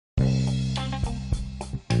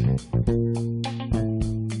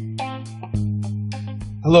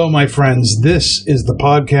Hello, my friends. This is the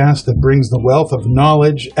podcast that brings the wealth of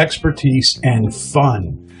knowledge, expertise, and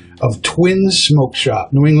fun of Twins Smoke Shop,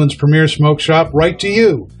 New England's premier smoke shop, right to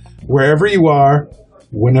you, wherever you are,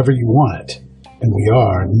 whenever you want it. And we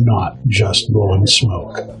are not just blowing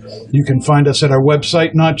smoke. You can find us at our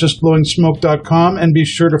website, notjustblowingsmoke.com, and be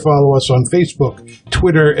sure to follow us on Facebook,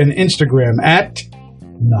 Twitter, and Instagram at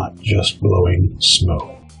Not Just Blowing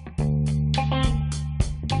Smoke.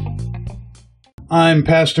 I'm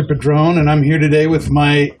Pastor Padron, and I'm here today with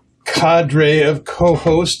my cadre of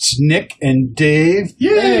co-hosts, Nick and Dave.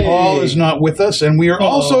 Yay! Paul is not with us, and we are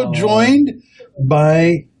also joined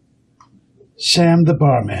by Sam the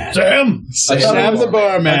barman. Sam the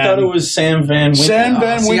barman. I thought it was Sam Van Winkle. Sam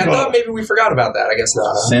Van See, I Winkle. thought maybe we forgot about that. I guess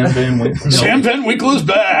not. Sam Van Winkle. No. Sam Van Winkle's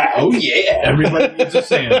back. Oh, yeah. Everybody needs a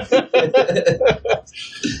Sam.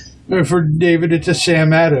 For David, it's a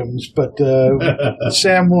Sam Adams, but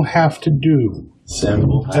Sam will have to do Sam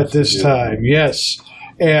will have at this to do. time. Yes.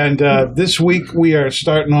 And this week we are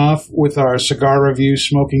starting off with our cigar review,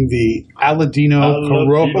 smoking the Aladino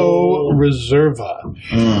Corojo Reserva.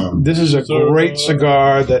 This is a great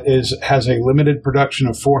cigar that has a limited production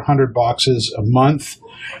of 400 boxes a month.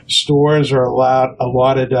 Stores are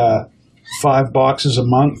allotted 5 boxes a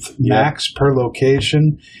month max per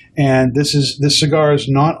location. And this cigar is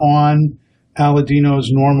not on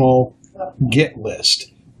Aladino's normal get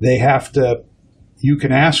list. They have to. You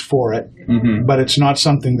can ask for it, but it's not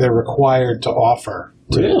something they're required to offer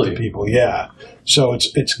to people. Yeah, so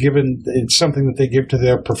it's something that they give to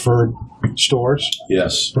their preferred stores,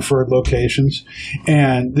 preferred locations,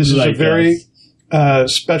 and this is a very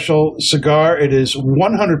special cigar. It is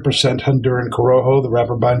 100% Honduran Corojo. The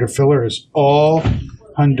wrapper binder filler is all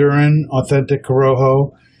Honduran authentic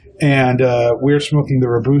Corojo. And we're smoking the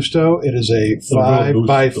Robusto. It is a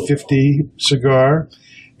 5x50 cigar.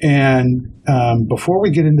 And before we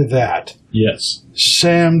get into that,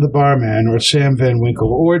 Sam the barman, or Sam Van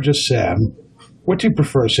Winkle, or just Sam, what do you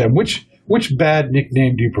prefer, Sam? Which bad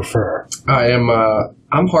nickname do you prefer?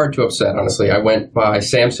 I'm hard to upset, honestly. I went by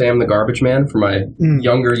Sam the Garbage Man for my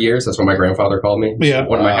younger years. That's what my grandfather called me. Yeah.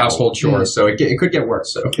 One of my household chores. So it could get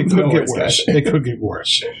worse. So It could get worse. It could get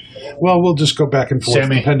worse. Well, we'll just go back and forth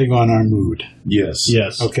depending on our mood.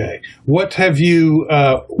 Yes. Okay. What have you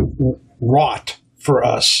wrought for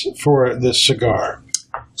us for this cigar?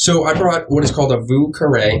 So I brought what is called a Vieux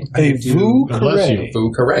Carré. A Vieux Carré.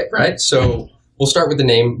 Vieux Carré, right? So we'll start with the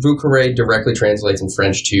name. Vieux Carré directly translates in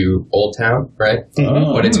French to Old Town, right?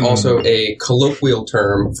 But it's also a colloquial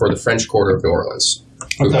term for the French Quarter of New Orleans.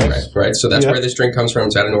 Vieux Carré, right? So that's where this drink comes from.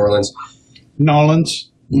 It's out of New Orleans.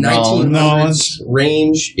 Nolans. 1900s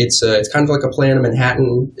range. It's kind of like a plan of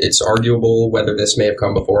Manhattan. It's arguable whether this may have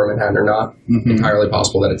come before Manhattan or not. Entirely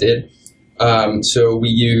possible that it did. So we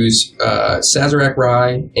use Sazerac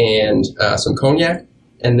rye and some cognac,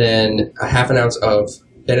 and then a half an ounce of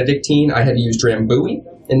Benedictine. I had to use Drambuie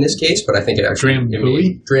in this case, but I think it actually...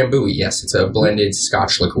 Drambuie, yes. It's a blended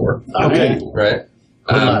Scotch liqueur. Okay. Right?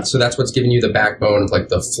 So that's what's giving you the backbone of like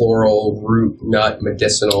the floral, root, nut,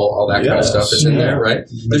 medicinal, all that kind of stuff that's in there, right?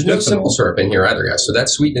 There's no simple syrup in here either, guys. So that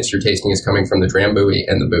sweetness you're tasting is coming from the Drambuie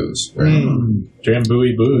and the booze. Right?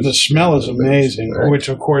 Drambuie booze. The smell is amazing, which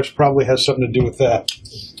of course probably has something to do with that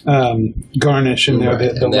garnish in there,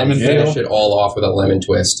 the lemon finish it all off with a lemon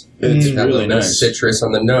twist. It's really nice. Citrus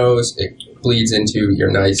on the nose. It bleeds into your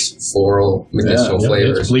nice floral medicinal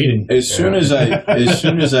flavors. It's bleeding. As soon as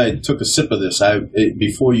I took a sip of this,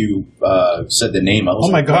 before you said the name, I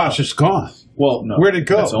was my gosh, it's gone. Well, no, where'd it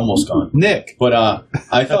go? It's almost gone. Nick, but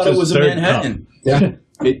I thought it was a Manhattan. Yeah,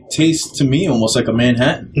 it tastes to me almost like a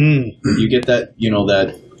Manhattan. You get that,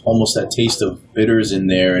 that almost that taste of bitters in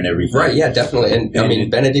there and everything. Right, yeah, definitely. And I mean,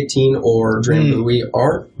 Benedictine or Drambuie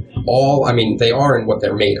aren't all, they are in what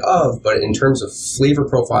they're made of, but in terms of flavor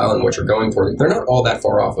profile and what you're going for, they're not all that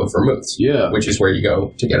far off of vermouths. Yeah. Which is where you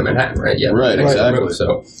go to get a Manhattan, right? Yeah. Right, exactly. Vermouth.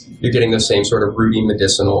 So you're getting those same sort of rooty,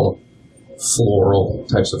 medicinal, floral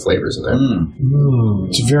types of flavors in there.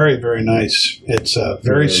 It's very, very nice. It's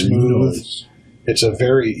very smooth. Nice. It's a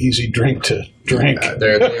very easy drink to drink.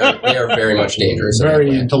 They are very much dangerous. Very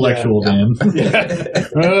intellectual, Dan.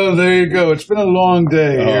 Oh, there you go. It's been a long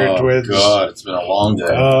day here at Twins. Oh, God, it's been a long day.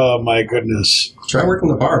 Oh, my goodness. Try working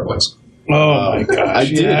the bar, boys. Oh, my gosh. I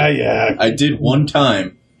did. Yeah. I did one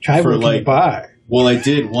time. Try working the bar. Well, I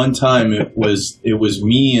did one time. It was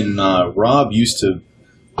me and Rob used to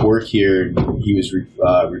work here. He was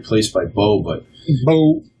replaced by Bo, but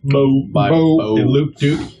Bo. And Luke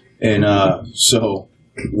Duke. And so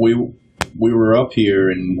we were up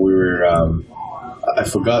here, and we were I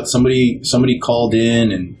forgot somebody called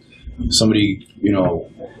in, and somebody,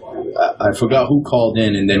 I forgot who called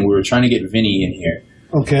in, and then we were trying to get Vinny in here.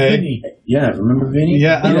 Okay. Yeah, remember Vinny?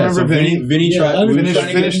 Yeah, I remember so Vinny. Vinny tried.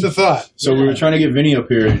 Finish the thought. So we were trying to get Vinny up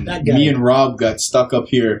here, and me and Rob got stuck up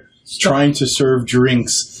here trying to serve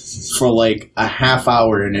drinks for like a half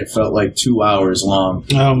hour, and it felt like 2 hours long.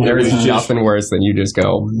 There is nothing worse than you just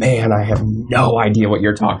go, man, I have no idea what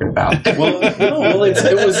you're talking about. It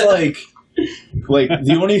was like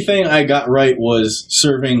the only thing I got right was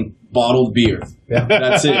serving bottled beer. Yeah.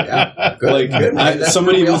 That's it. Yeah. Good.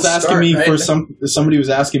 Somebody was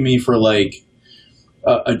asking me for like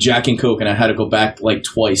a Jack and Coke, and I had to go back like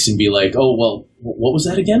twice and be like, oh well, what was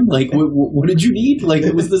that again? Like, what did you need? Like,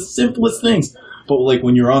 it was the simplest things. But like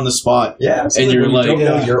when you're on the spot, and you're like,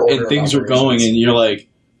 and things are going, and you're like,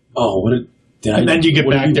 oh, what did and then you get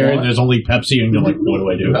back there and there's only Pepsi, and you're like, what do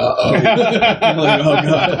I do? Like, oh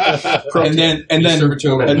god! and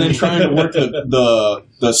then trying to work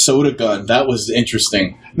the soda gun, that was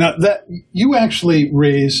interesting. Now that you actually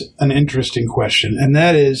raise an interesting question, and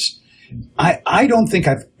that is, I don't think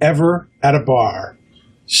I've ever at a bar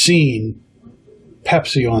seen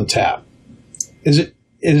Pepsi on tap.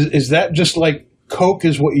 Is that just like Coke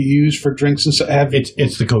is what you use for drinks and stuff?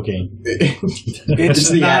 It's the cocaine.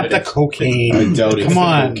 It's not the cocaine. I doubt it's Come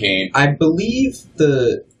on. the cocaine. I believe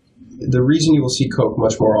the reason you will see Coke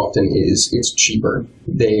much more often is it's cheaper.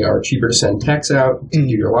 They are cheaper to send techs out to do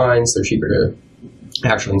your lines. They're cheaper to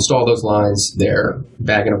actually install those lines. Their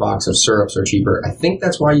bag in a box of syrups are cheaper. I think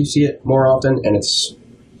that's why you see it more often, and it's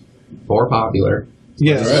more popular.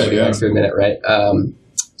 Yes. Right, yeah. Next to a minute, right?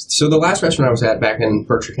 So the last restaurant I was at back in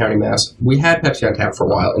Berkshire County, Mass, we had Pepsi on tap for a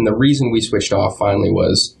while, and the reason we switched off finally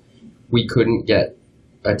was we couldn't get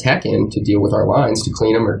a tech in to deal with our lines, to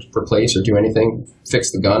clean them or replace or do anything,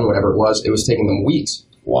 fix the gun, whatever it was. It was taking them weeks.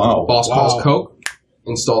 Wow. Boss calls Coke,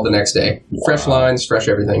 installed the next day. Wow. Fresh lines, fresh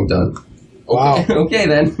everything, done. Okay. Wow. Okay,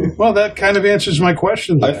 then. Well, that kind of answers my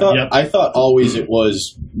question there. I thought always it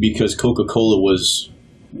was because Coca-Cola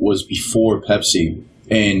was before Pepsi,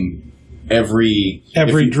 and every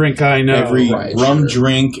drink I know, every rum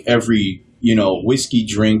drink, every whiskey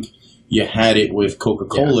drink, you had it with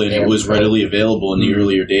Coca-Cola, and it was readily available in the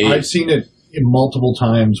earlier days. I've seen it multiple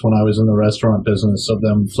times when I was in the restaurant business of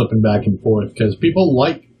them flipping back and forth because people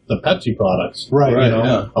like the Pepsi products, right?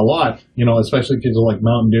 A lot, especially kids like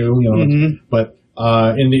Mountain Dew, But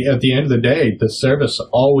at the end of the day, the service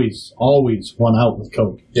always won out with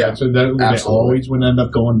Coke. Yeah, so they always would end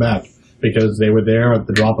up going back, because they were there at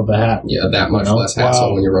the drop of a hat. Yeah, that much less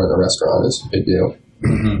hassle when you're running a restaurant is a big deal.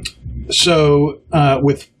 Mm-hmm. So,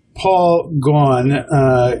 with Paul gone,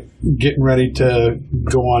 getting ready to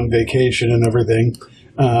go on vacation and everything,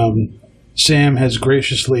 Sam has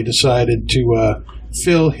graciously decided to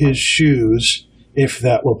fill his shoes, if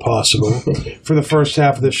that were possible, for the first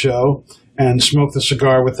half of the show and smoke the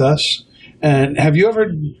cigar with us. And have you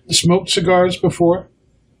ever smoked cigars before,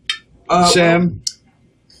 Sam?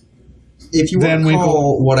 If you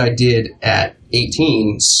recall what I did at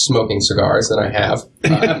 18, smoking cigars, then I have. I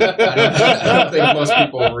don't think most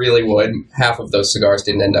people really would. Half of those cigars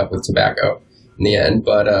didn't end up with tobacco in the end.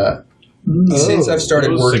 But since I've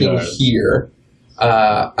started working here,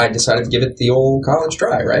 I decided to give it the old college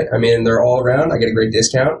try, right? I mean, they're all around. I get a great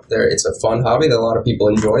discount. It's a fun hobby that a lot of people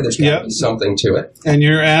enjoy. There's got to be something to it. And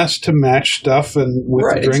you're asked to match stuff and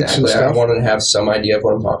with drinks and stuff. I wanted to have some idea of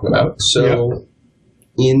what I'm talking about. So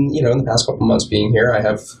in the past couple months being here, I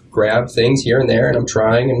have grabbed things here and there, and I'm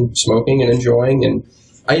trying and smoking and enjoying. And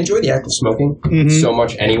I enjoy the act of smoking so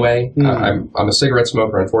much anyway. I'm a cigarette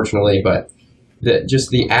smoker, unfortunately, but just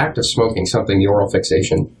the act of smoking, the oral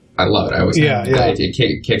fixation, I love it. I always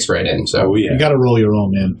it kicks right in. So you got to roll your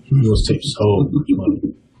own, man. You will save so much money.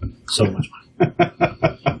 So much money.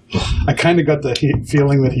 I kind of got the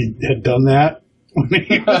feeling that he had done that.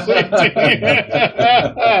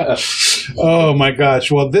 Oh my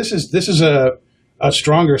gosh! Well, this is a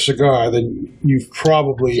stronger cigar than you've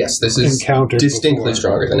probably this is encountered. Distinctly before.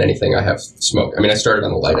 Stronger than anything I have smoked. I mean, I started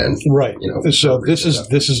on the light end, right? So this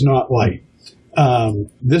is not light.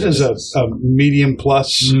 This is a medium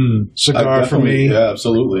plus cigar for me. Yeah,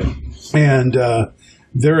 absolutely. And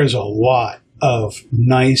there is a lot of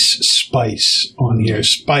nice spice on here.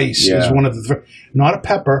 Spice is one of the not a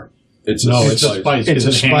pepper. It's a spice. It's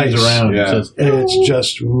a spice around. Yeah. It's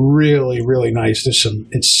just really, really nice. It's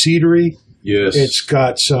cedary. Yes. It's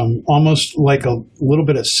got some almost like a little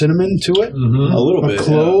bit of cinnamon to it. Mm-hmm. A little bit.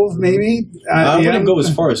 Clove, maybe. I wouldn't go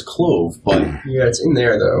as far as clove, but it's in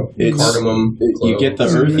there though. Cardamom. You get the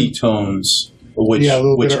earthy tones which Yeah, a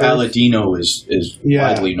little bit of earth. Aladino is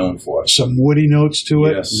Yeah. widely known for. Some woody notes to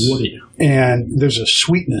it. Yes. Woody. And there's a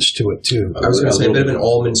sweetness to it, too. I was going to say a bit of an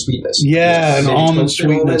almond sweetness. Yeah, an Maybe almond toasted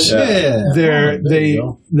sweetness. almond. Yeah. There you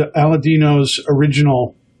go. the Aladino's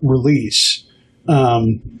original release,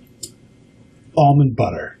 almond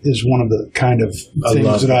butter is one of the kind of things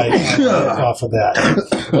love that I get off of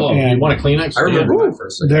that. Oh, And- you want a Kleenex? I remember my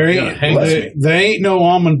first. There Yeah, ain't, hang there ain't no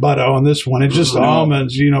almond butter on this one. It's just No.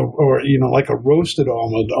 almonds, or like a roasted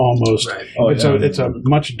almond almost. Right. Oh, It's a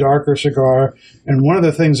much darker cigar. And one of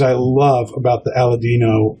the things I love about the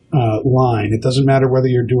Aladino line, it doesn't matter whether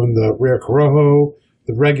you're doing the Rare Corojo,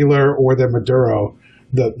 the regular, or the Maduro,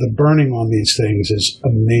 the burning on these things is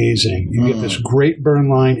amazing. You get this great burn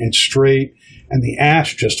line, it's straight, and the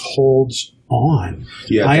ash just holds on.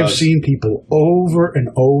 Yeah, it I have does. seen people over and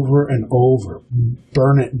over and over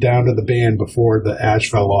burn it down to the band before the ash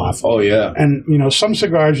fell off. Oh yeah. And some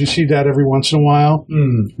cigars you see that every once in a while,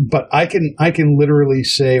 but I can literally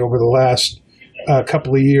say over the last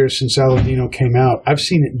couple of years since Aladino came out, I've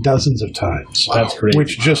seen it dozens of times. That's great.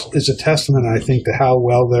 Which just is a testament, I think, to how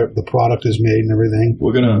well the product is made and everything.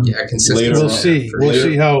 We're gonna Yeah, consistency. later We'll on, see. For We'll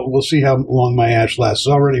sure. see how long my ash lasts.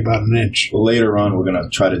 It's already about an inch. later on. We're gonna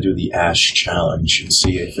try to do the Ash Challenge and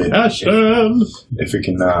see if it Ashton! if it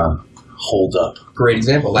can hold up. Great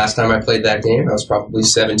example. Last time I played that game, I was probably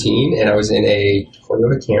 17, and I was in a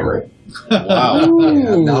Toyota Camry. Wow.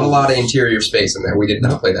 Yeah, not a lot of interior space in there. We did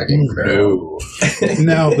not play that game for very long. No.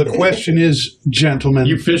 Now the question is, gentlemen,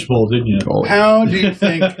 You fishbowl, didn't you? how do you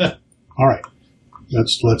think? All right,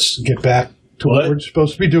 let's get back to what What? we're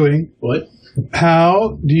supposed to be doing. What?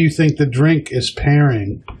 How do you think the drink is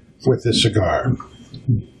pairing with the cigar?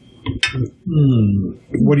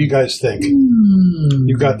 What do you guys think?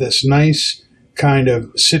 You've got this nice kind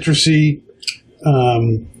of citrusy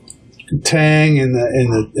tang in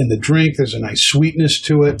the drink. There's a nice sweetness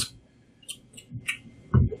to it.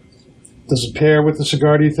 Does it pair with the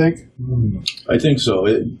cigar, do you think? I think so.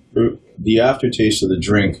 The aftertaste of the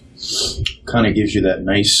drink kind of gives you that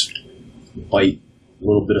nice bite, a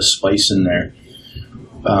little bit of spice in there.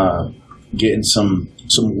 Getting some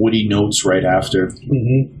woody notes right after.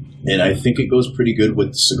 Mm-hmm. And I think it goes pretty good with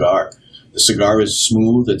the cigar. The cigar is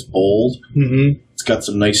smooth, it's bold, Mm-hmm. it's got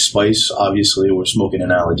some nice spice. Obviously, we're smoking an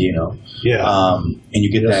Aladino. Yeah. And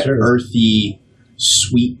you get Yes, that sir. earthy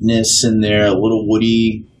sweetness in there, a little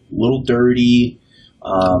woody, a little dirty,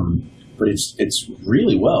 but it's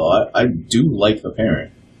really well. I do like the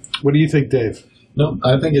pairing. What do you think, Dave? No,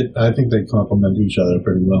 I think they complement each other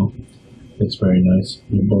pretty well. It's very nice.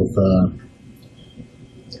 You're both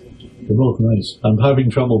nice. I'm having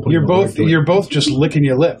trouble putting You're both just licking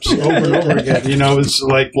your lips over and over again. It's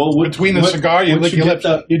like between the cigar, you lick your lips.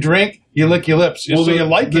 You drink, you lick your lips. Well, So you're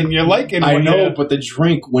liking. I what know, you- but the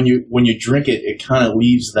drink when you drink it, it kind of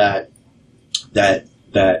leaves that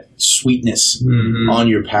sweetness on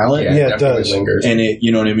your palate. Yeah, Yeah, it definitely does. lingers. And it,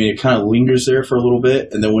 you know what I mean. It kind of lingers there for a little bit,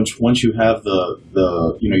 and then once you have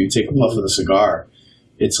the you take a puff of the cigar,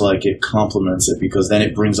 it's like it complements it because then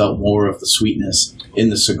it brings out more of the sweetness in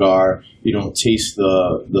the cigar. You don't taste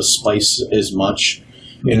the spice as much,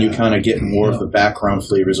 and you kind of get more of the background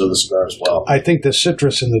flavors of the cigar as well. I think the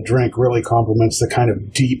citrus in the drink really complements the kind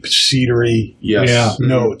of deep cedary Yes. Yeah.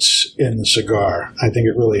 notes in the cigar. I think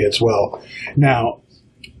it really hits well. Now,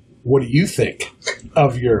 what do you think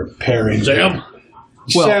of your pairing? Sam?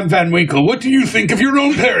 Sam Van Winkle, what do you think of your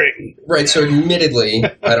own pairing? Right, so admittedly,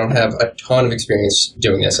 I don't have a ton of experience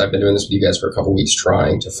doing this. I've been doing this with you guys for a couple weeks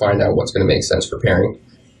trying to find out what's going to make sense for pairing.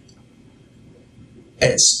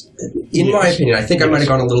 In my opinion, I think I might have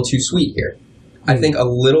gone a little too sweet here. I think a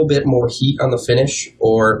little bit more heat on the finish,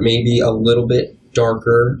 or maybe a little bit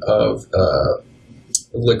darker of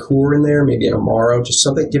liqueur in there, maybe an Amaro, just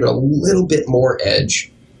something, give it a little bit more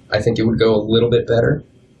edge. I think it would go a little bit better.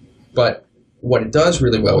 But what it does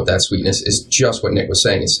really well with that sweetness is just what Nick was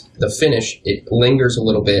saying, is the finish, it lingers a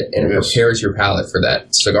little bit and it Yes. prepares your palate for that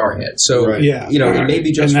cigar head. So, Right. Yeah, it may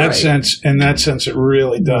be just in that right. sense. In that sense, it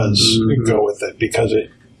really does go with it because it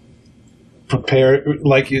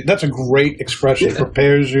that's a great expression. Yeah.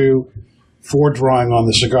 Prepares you for drawing on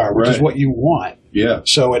the cigar, which is Right. what you want. Yeah.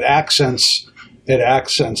 So it accents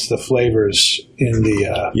the flavors in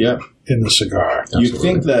the cigar. You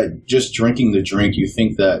think that just drinking the drink, you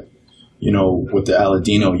think that, with the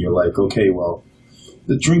Aladino, you're like, okay, well,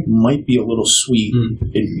 the drink might be a little sweet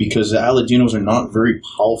because the Aladinos are not very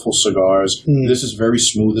powerful cigars. This is very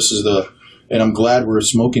smooth. And I'm glad we're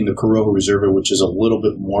smoking the Corojo Reserva, which is a little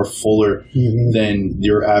bit more fuller than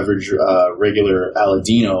your average regular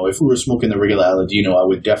Aladino. If we were smoking the regular Aladino, I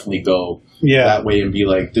would definitely go that way and be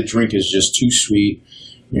like, the drink is just too sweet.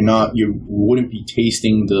 You wouldn't be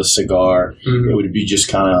tasting the cigar. It would be just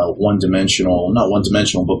kind of not one dimensional,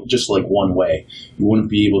 but just like one way. You wouldn't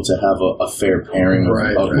be able to have a fair pairing of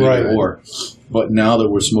either or. But now that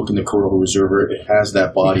we're smoking the Corojo Reserva, it has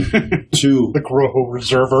that body too. The Corojo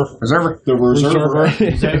Reserva. The Reserva.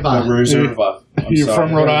 You're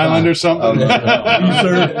from Rhode Island or something?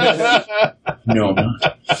 No, I'm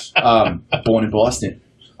not. Born in Boston.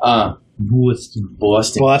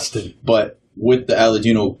 Boston. But with the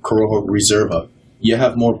Aladino Corojo Reserva, you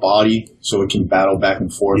have more body, so it can battle back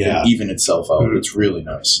and forth and even itself out. It's really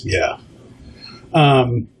nice. Yeah.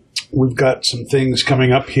 We've got some things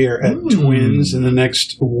coming up here at Twins in the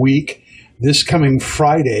next week. This coming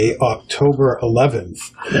Friday, October 11th,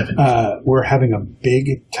 we're having a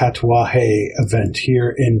big Tatuaje event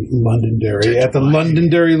here in Londonderry at the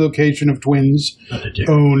Londonderry location of Twins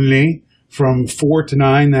only from 4 to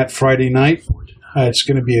 9 that Friday night. It's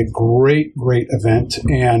going to be a great, great event.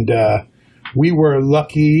 And we were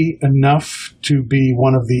lucky enough to be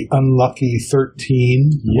one of the unlucky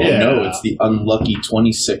 13. Yeah. Well, no, it's the unlucky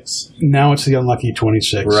 26. Now it's the unlucky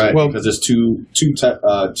 26. Right, well, because there's two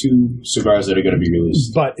cigars that are going to be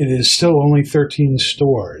released. But it is still only 13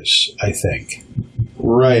 stores, I think.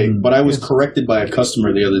 Right, but I was corrected by a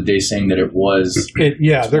customer the other day saying that it was.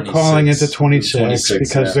 They're calling it the 26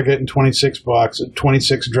 because they're getting 26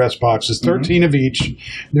 dress boxes, 13 of each.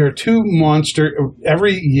 There are two monster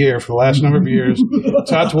every year for the last number of years.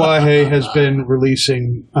 Tatuaje has been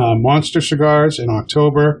releasing monster cigars in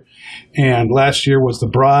October, and last year was the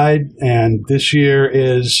Bride, and this year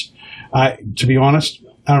is, to be honest,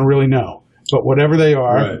 I don't really know, but whatever they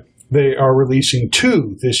are, they are releasing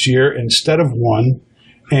 2 this year instead of 1.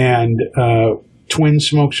 And Twin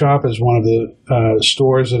Smoke Shop is one of the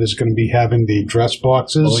stores that is going to be having the dress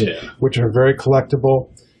boxes, which are very collectible.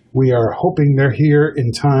 We are hoping they're here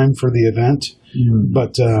in time for the event.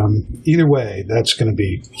 But either way, that's going to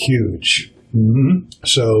be huge.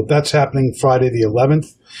 So that's happening Friday the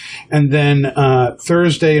 11th. And then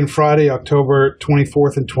Thursday and Friday, October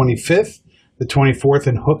 24th and 25th, the 24th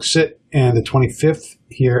in Hooksett and the 25th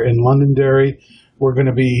here in Londonderry. We're going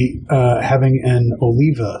to be having an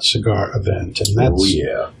Oliva cigar event, and that's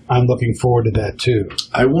I'm looking forward to that too.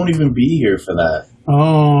 I won't even be here for that.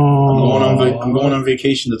 I'm going on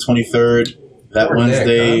vacation the 23rd. That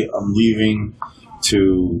Wednesday, I'm leaving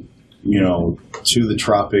to the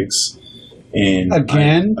tropics. And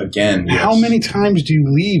again, yes. How many times do you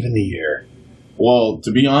leave in the year? Well,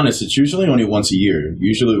 to be honest, it's usually only once a year.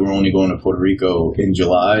 Usually, we're only going to Puerto Rico in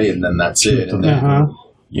July, and then that's it. And then.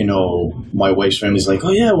 My wife's family's like,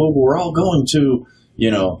 oh, yeah, well, we're all going to,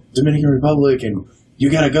 Dominican Republic, and you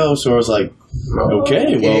got to go. So I was like,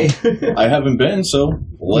 okay, well, I haven't been, so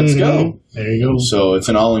let's go. There you go. So it's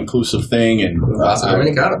an all-inclusive thing. And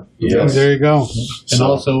Dominicana. Yes. There you go. And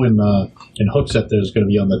also in Hooksett, there's going to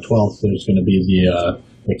be on the 12th, there's going to be the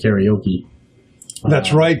karaoke.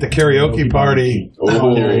 That's right, the karaoke party.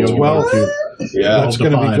 Karaoke 12th. Yeah. That's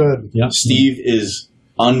going to be good. Yep. Steve is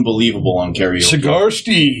unbelievable on karaoke. Cigar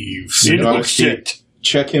Steve.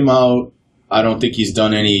 Check him out. I don't think he's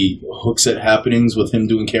done any Hooksett happenings with him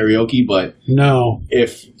doing karaoke, but no.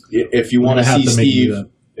 If you want to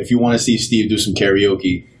see Steve do some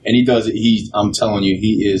karaoke, and he does it, I'm telling you,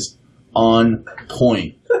 he is on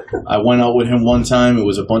point. I went out with him one time. It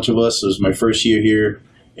was a bunch of us. It was my first year here,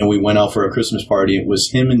 and we went out for a Christmas party. It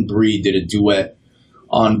was him and Bree did a duet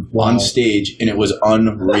on stage, and it was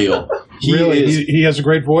unreal. He has a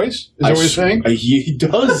great voice? Is that what you're saying? He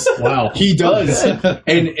does. Wow. He does.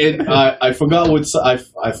 And I forgot I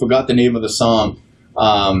forgot the name of the song.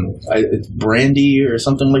 It's Brandy or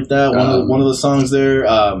something like that. One of the songs there.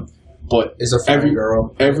 But it's a fine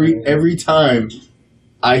girl. Every time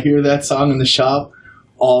I hear that song in the shop,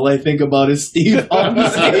 all I think about is Steve on the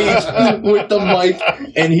stage with the mic,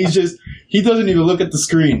 and he doesn't even look at the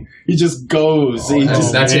screen. He just goes.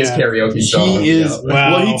 That's his karaoke song. He is.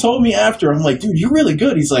 Wow. Well, he told me after. I'm like, dude, you're really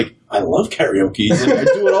good. He's like, I love karaoke. He's like, I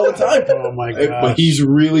do it all the time. Oh my god! But he's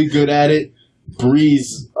really good at it. Bree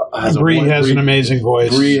has an amazing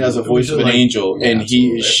voice. Bree has a voice of an angel, and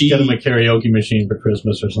she get him a karaoke machine for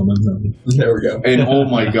Christmas or something. There we go. And oh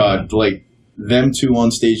my god, like them two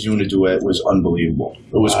on stage doing a duet was unbelievable.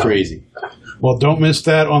 It was crazy. Well, don't miss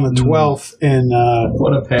that on the 12th in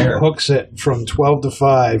what a pair. Hooksett from 12 to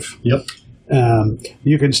 5. Yep.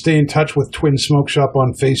 You can stay in touch with Twin Smoke Shop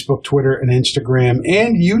on Facebook, Twitter, and Instagram,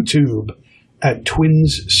 and YouTube at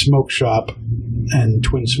Twins Smoke Shop and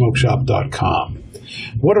twinsmokeshop.com.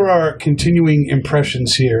 What are our continuing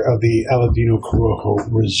impressions here of the Aladino Corojo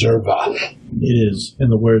Reserva? It is, in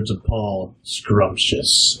the words of Paul,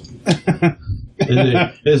 scrumptious.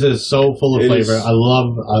 This is so full of flavor. I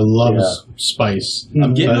love spice.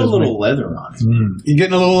 I'm getting a little leather on it. You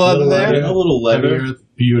getting a little leather there? Getting a little leather.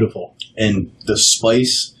 Beautiful. And the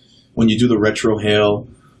spice, when you do the retrohale,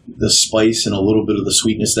 the spice and a little bit of the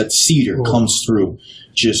sweetness, that cedar comes through.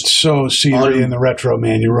 Just so cedary in the retro,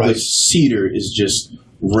 man. You're right. The cedar is just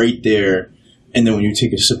right there. And then when you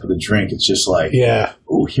take a sip of the drink, it's just like,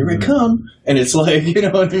 oh, here I come. And it's like, you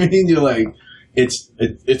know what I mean? You're like, it's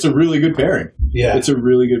a really good pairing. Yeah. It's a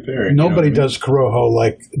really good pairing. Nobody does Corojo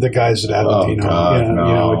like the guys at Aladino. You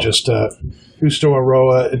know, just Justo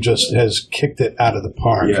Aroa just has kicked it out of the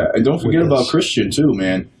park. Yeah, and don't forget about Christian too,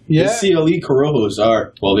 man. Yeah. The CLE Corojos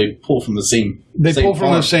they pull from the same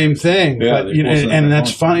the same thing. Yeah, but, and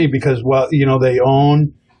that's funny because, they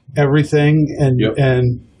own everything and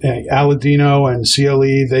Aladino and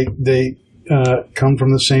CLE, they come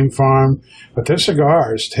from the same farm, but their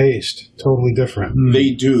cigars taste totally different.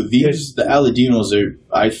 They do. The Aladinos,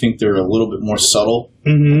 I think they're a little bit more subtle.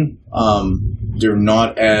 Mm-hmm. They're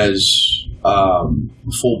not as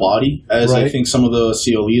full body as I think some of the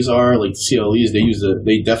CLEs are. Like CLEs,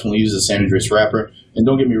 they definitely use the San Andres wrapper. And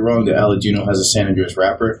don't get me wrong, the Aladino has a San Andres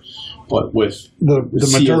wrapper, but with the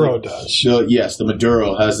Maduro does. Yes, the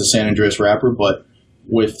Maduro has the San Andres wrapper, but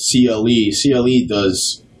with CLE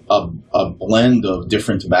does a blend of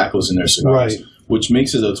different tobaccos in their cigars, which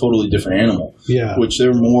makes it a totally different animal. Yeah, which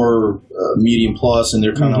they're more medium plus, and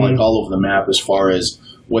they're kind of like all over the map as far as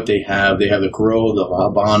what they have. They have the Corojo, the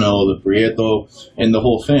Habano, the Prieto, and the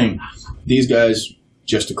whole thing. These guys,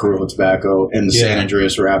 just the Corojo tobacco and the San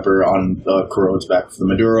Andres wrapper on the Corojo tobacco for the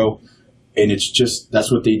Maduro. And it's just, that's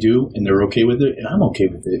what they do, and they're okay with it, and I'm okay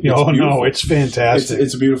with it. It's fantastic.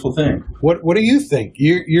 It's a beautiful thing. What do you think?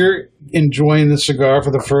 You're enjoying the cigar for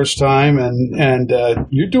the first time, and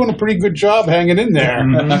you're doing a pretty good job hanging in there.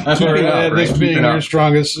 This being your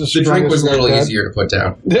strongest. The drink was a little easier to put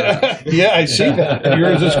down. Yeah, I see that.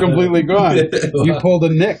 Yours is completely gone. You pulled a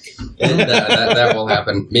Nick. And that will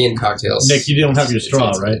happen. Me and cocktails. Nick, you don't have your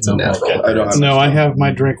straw, right? It's natural. Okay. I don't have I have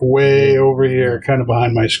my drink way over here, kind of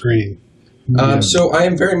behind my screen. So I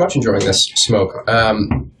am very much enjoying this smoke.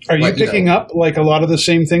 Are you picking up like a lot of the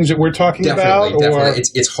same things that we're talking about? Definitely.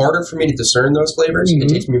 It's harder for me to discern those flavors. It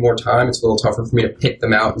takes me more time. It's a little tougher for me to pick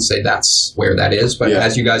them out and say that's where that is. But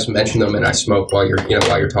as you guys mention them and I smoke while you're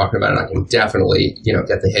talking about it, I can definitely get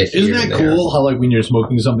the hit. Isn't that cool? How like when you're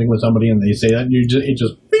smoking something with somebody and they say that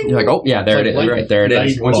you're like, oh yeah, there it is. Right there it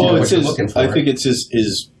is. What you're looking for. I think it's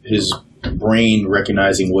his brain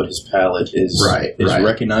recognizing what his palate is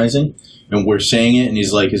recognizing. And we're saying it, and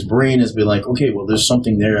he's like, his brain has been like, okay, well, there's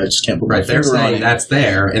something there. I just can't put my finger on it. That's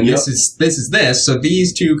there, and this is this. So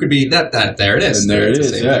these two could be that. There it is. And there it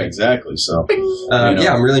is. Yeah, exactly. So,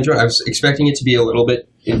 I'm really enjoying it. I was expecting it to be a little bit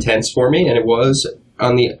intense for me, and it was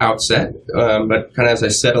on the outset. But kind of as I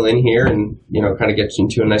settle in here and kind of get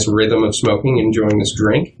into a nice rhythm of smoking, enjoying this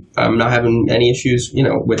drink, I'm not having any issues.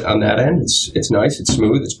 With on that end, it's nice. It's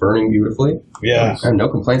smooth. It's burning beautifully. Yeah, I have no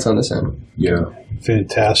complaints on this end. Yeah.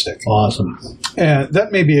 Fantastic. Awesome. And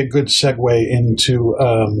that may be a good segue into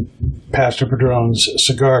Pastor Padron's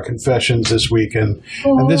Cigar Confessions this week. And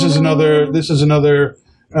this is another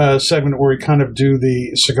segment where we kind of do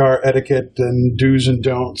the cigar etiquette and do's and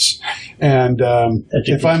don'ts. And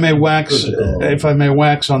if I may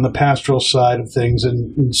wax on the pastoral side of things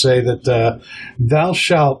and say that thou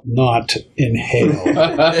shalt not inhale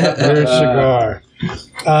your cigar.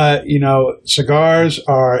 Cigars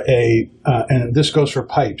are and this goes for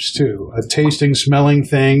pipes too, a tasting, smelling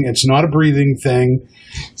thing. It's not a breathing thing.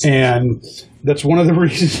 And that's one of the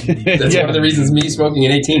reasons. That's one of the reasons me smoking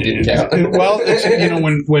at 18 didn't count. Well,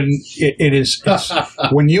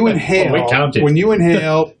 when you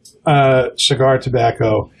inhale cigar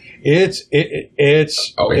tobacco, it's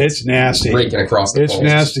nasty. Breaking across the It's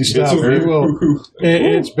nasty stuff.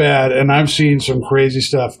 It's bad, and I've seen some crazy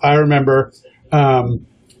stuff. I remember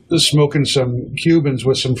smoking some Cubans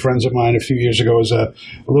with some friends of mine a few years ago. It was a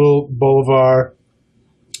little Bolivar,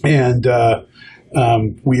 and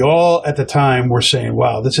we all at the time were saying,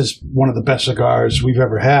 wow, this is one of the best cigars we've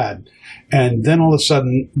ever had. And then all of a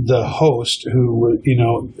sudden, the host,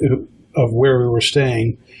 of where we were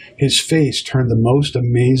staying, his face turned the most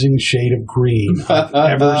amazing shade of green I've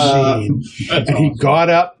ever seen. And he got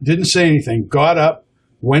up, didn't say anything, got up,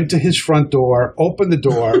 went to his front door, opened the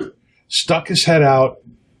door, stuck his head out,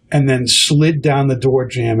 and then slid down the door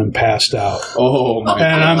jamb and passed out. Oh my!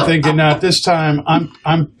 And I'm thinking, now at this time,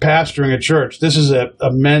 I'm pastoring a church. This is a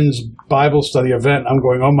men's Bible study event. I'm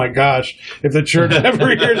going, oh my gosh, if the church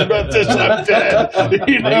ever hears about this, I'm dead.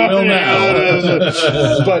 You know?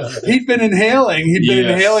 But he'd been inhaling. He'd been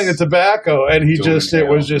inhaling the tobacco, and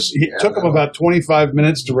it took him about 25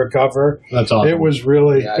 minutes to recover. That's awesome. It was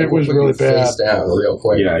really, really bad. Down real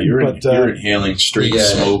quick. Yeah, you're inhaling straight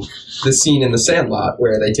smoke. The scene in The Sandlot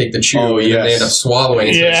where they take the chew and they end up swallowing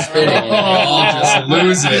it, spitting, and you all just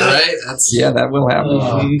lose it, right? That will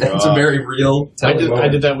happen. That's a very real. I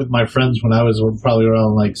did that with my friends when I was probably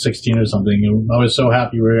around like 16 or something. And I was so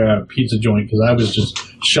happy we were at a pizza joint because I was just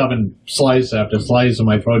shoving slice after slice in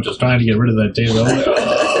my throat, just trying to get rid of that taste.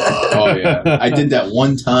 Oh yeah, I did that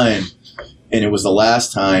one time, and it was the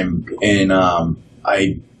last time, and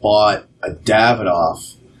I bought a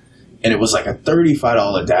Davidoff. And it was like a $35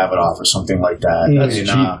 Davidoff or something like that. That's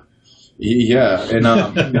cheap. Yeah, and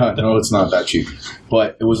no, it's not that cheap.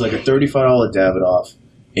 But it was like a $35 Davidoff.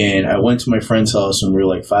 And I went to my friend's house, and we were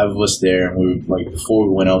like 5 of us there. And we were like, before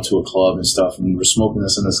we went out to a club and stuff, and we were smoking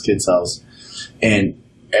this in this kid's house. And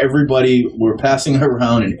we're passing it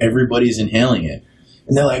around, and everybody's inhaling it.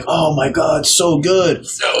 And they're like, "Oh my God, so good!"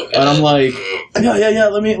 And I'm like, "Yeah,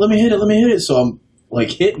 let me hit it." So I'm like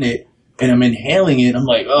hitting it. And I'm inhaling it. I'm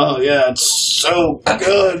like, oh yeah, it's so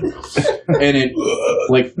good. And it,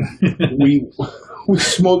 like, we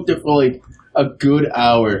smoked it for like a good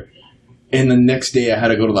hour. And the next day I had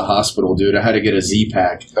to go to the hospital, dude. I had to get a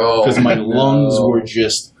Z-Pack because my lungs were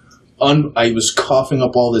just, I was coughing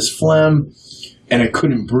up all this phlegm, and I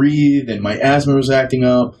couldn't breathe, and my asthma was acting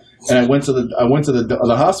up. And I went to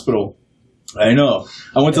the hospital. I know.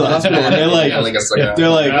 I went to the hospital, and they're like,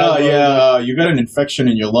 oh yeah, you got an infection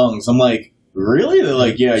in your lungs. I'm like, really? They're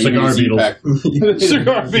like, yeah, you need a Z-Pack.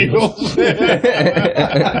 Cigar beetles.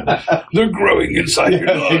 They're growing inside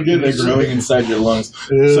your lungs. They're growing inside your lungs.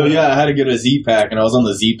 Yeah. So yeah, I had to get a Z-Pack, and I was on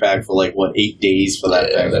the Z-Pack for like 8 days for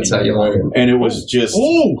that thing. That's how you learn. And it was just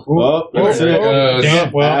that's it.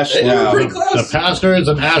 Damn, well, Ash down. The pastor is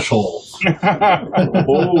an asshole.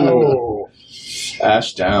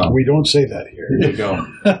 Ash down. We don't say that here. We don't.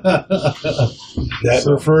 That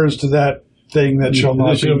refers to that thing that shall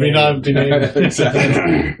not be named.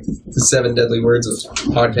 Exactly. The 7 deadly words of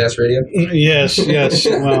podcast radio. Yes.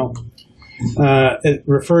 Well, it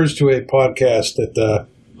refers to a podcast that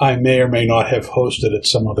I may or may not have hosted at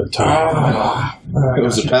some other time. It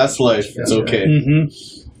was a past life. It's okay.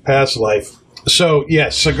 Mm-hmm. Past life. So,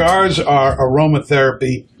 yes, cigars are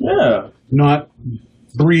aromatherapy. Yeah. Not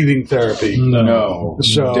breathing therapy. No.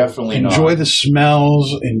 So definitely not. Enjoy the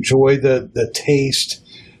smells, enjoy the taste,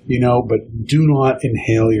 but do not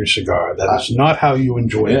inhale your cigar. That is not how you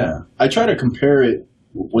enjoy it. Yeah. I try to compare it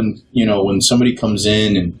when somebody comes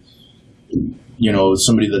in and,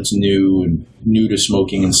 somebody that's new to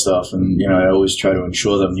smoking and stuff. And, I always try to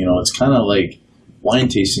ensure them, it's kind of like wine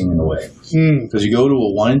tasting in a way. Because you go to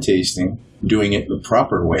a wine tasting, doing it the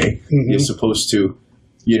proper way, you're supposed to,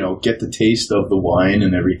 get the taste of the wine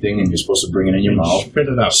and everything, and you're supposed to bring it in your mouth, spit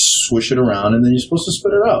it out, swish it around, and then you're supposed to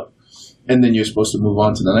spit it out. And then you're supposed to move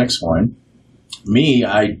on to the next wine. Me,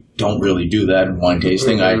 I don't really do that in wine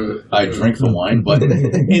tasting. I drink the wine, but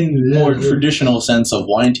in more traditional sense of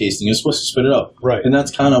wine tasting, you're supposed to spit it out. Right. And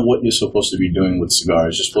that's kind of what you're supposed to be doing with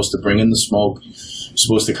cigars. You're supposed to bring in the smoke. You're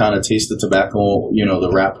supposed to kind of taste the tobacco,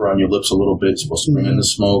 the wrapper on your lips a little bit. You're supposed to bring in the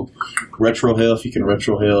smoke. Retrohale if you can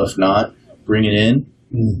retrohale. If not, bring it in,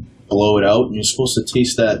 blow it out, and you're supposed to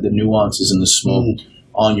taste the nuances in the smoke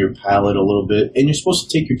on your palate a little bit, and you're supposed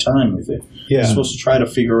to take your time with it. Yeah. You're supposed to try to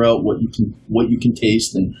figure out what you can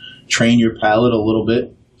taste and train your palate a little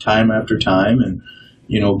bit time after time, and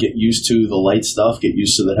get used to the light stuff, get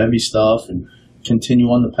used to the heavy stuff, and continue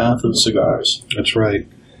on the path of cigars. That's right.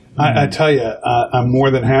 I tell you, I'm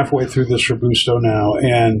more than halfway through this Robusto now,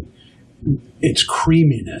 and its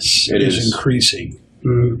creaminess is increasing.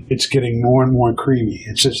 It's getting more and more creamy.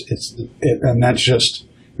 And that's just.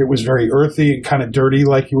 It was very earthy and kind of dirty,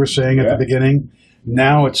 like you were saying at the beginning.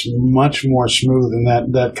 Now it's much more smooth,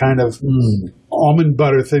 and that kind of almond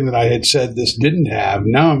butter thing that I had said this didn't have.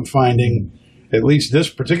 Now I'm finding at least this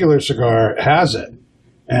particular cigar has it,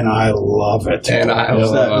 and I love it. And I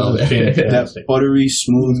love it. That buttery,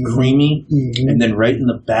 smooth, creamy, and then right in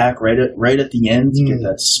the back, right at the end, you get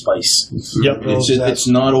that spice. Yep, it's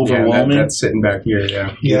not overwhelming. That's sitting back here.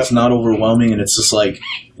 Yeah, it's not overwhelming, and it's just like,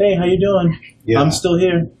 hey, how you doing? Yeah. I'm still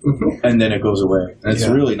here, and then it goes away. And it's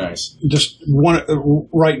really nice. Just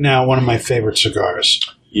right now, one of my favorite cigars.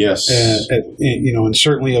 Yes. And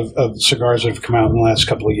certainly of cigars that have come out in the last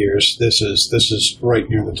couple of years, this is right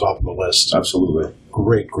near the top of the list. Absolutely.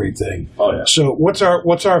 Great thing. Oh yeah. So what's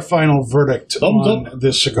our final verdict Thumbs on up.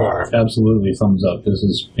 this cigar? Absolutely, thumbs up. This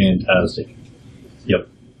is fantastic. Yep.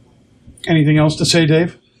 Anything else to say,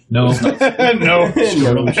 Dave? No. No.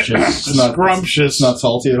 Scrumptious. It's not Scrumptious. It's not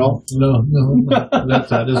salty at all. No.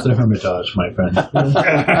 That is the Hermitage, my friend.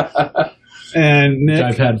 And Nick,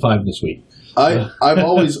 I've had 5 this week. I've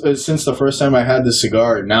always, since the first time I had this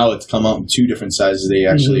cigar, now it's come out in 2 different sizes. They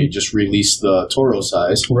actually just released the Toro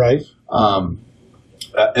size. right?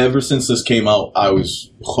 Ever since this came out, I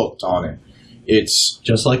was hooked on it. It's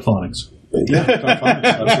Just like Phonics.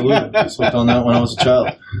 absolutely. I was hooked on that when I was a child.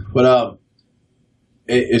 But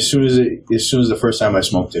as soon as the first time I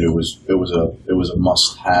smoked it, it was a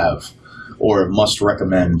must have or a must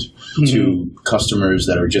recommend to customers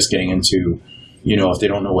that are just getting into. If they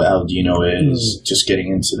don't know what Aladino is, just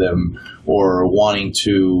getting into them or wanting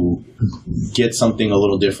to get something a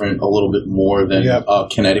little different, a little bit more than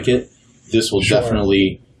Connecticut, this will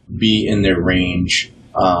definitely be in their range.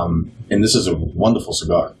 And this is a wonderful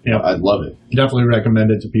cigar. Yep. I love it. Definitely recommend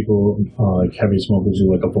it to people like heavy smokers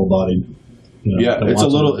who like a full body. It's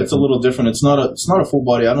a little different. It's not a full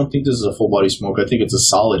body. I don't think this is a full body smoke. I think it's a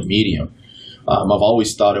solid medium. I've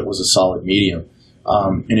always thought it was a solid medium.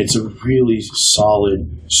 And it's a really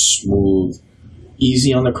solid, smooth,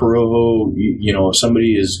 easy on the Corojo. If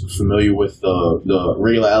somebody is familiar with the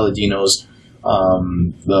regular Aladinos,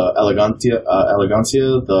 the Elegante,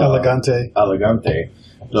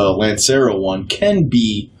 the Lancero one can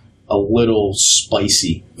be a little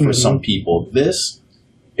spicy for some people. This,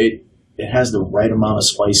 it has the right amount of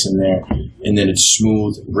spice in there, and then it's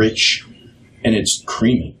smooth, rich, and it's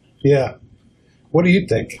creamy. Yeah. What do you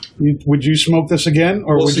think? Would you smoke this again,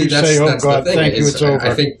 or would you say, "Oh God, thank you, it's over"?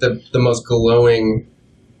 I think the most glowing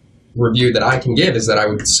review that I can give is that I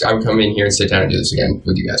would come in here and sit down and do this again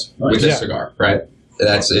with you guys with this cigar, right?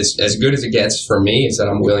 That's as good as it gets for me. Is that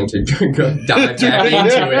I'm willing to go dive back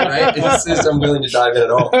into it, right? I'm willing to dive in at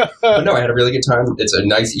all. But no, I had a really good time. It's a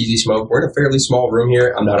nice, easy smoke. We're in a fairly small room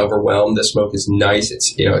here. I'm not overwhelmed. The smoke is nice.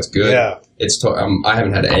 It's it's good. Yeah. I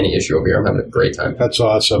haven't had any issue over here. I'm having a great time. That's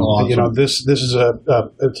awesome. This is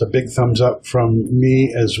it's a big thumbs up from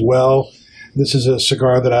me as well. This is a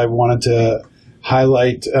cigar that I wanted to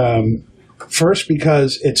highlight first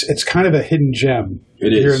because it's kind of a hidden gem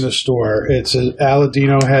here in the store. It's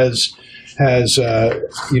Aladino has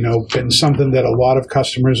been something that a lot of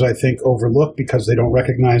customers I think overlook because they don't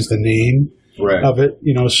recognize the name. Right. Of it,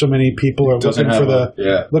 so many people are looking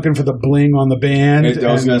for the bling on the band.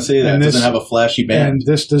 I was going to say that it doesn't have a flashy band, and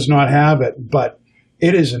this does not have it. But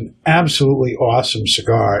it is an absolutely awesome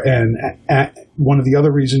cigar. And one of the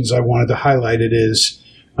other reasons I wanted to highlight it is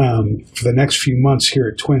for the next few months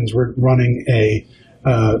here at Twins, we're running a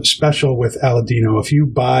special with Aladino. If you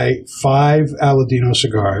buy 5 Aladino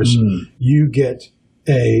cigars, you get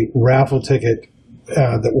a raffle ticket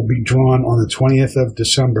that will be drawn on the 20th of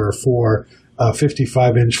December for a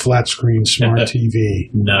 55-inch flat screen smart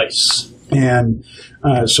TV. Nice. And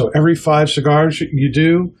so every 5 cigars you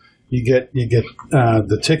do, you get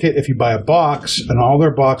the ticket. If you buy a box, and all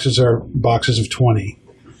their boxes are boxes of 20,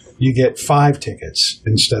 you get 5 tickets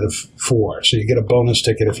instead of 4. So you get a bonus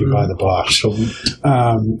ticket if you buy the box.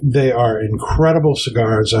 They are incredible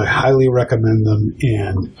cigars. I highly recommend them.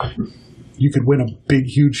 And you could win a big,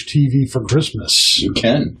 huge TV for Christmas. You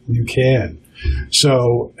can. You can.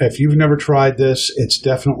 So if you've never tried this, it's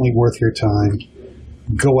definitely worth your time.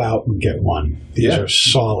 Go out and get one. These are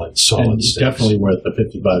solid and sticks. Definitely worth the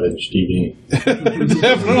 55-inch TV.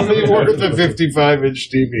 Definitely worth the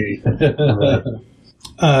 55-inch TV.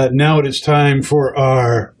 Now it is time for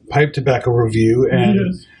our pipe tobacco review. And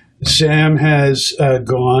Sam has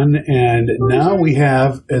gone, and now we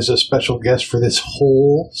have, as a special guest for this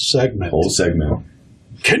whole segment,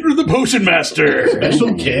 Kendra the Potion Master.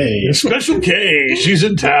 Special K. She's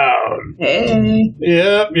in town. Hey.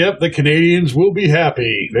 Yep. The Canadians will be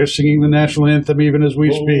happy. They're singing the national anthem even as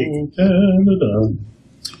we speak.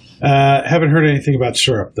 Haven't heard anything about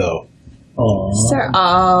syrup, though.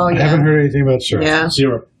 I haven't heard anything about syrup. Yeah.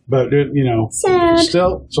 Syrup. But, Sad.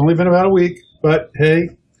 still, it's only been about a week. But, hey,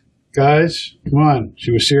 guys, come on.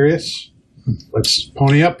 She was serious. Let's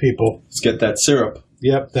pony up, people. Let's get that syrup.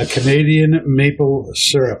 Yep, the Canadian maple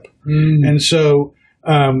syrup. And so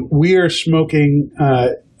we are smoking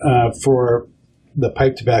for the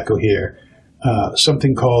pipe tobacco here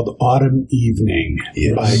something called Autumn Evening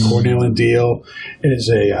by Cornell and Diehl. It is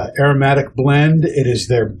a aromatic blend. It is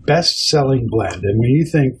their best-selling blend. And when you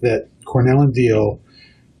think that Cornell and Diehl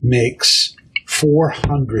makes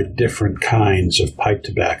 400 different kinds of pipe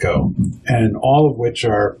tobacco, and all of which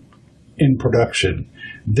are in production.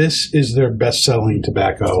 This is their best-selling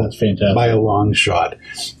tobacco. That's fantastic. By a long shot.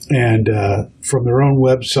 And from their own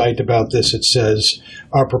website about this, it says,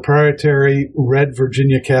 our proprietary red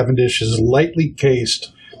Virginia Cavendish is lightly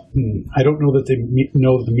cased. I don't know that they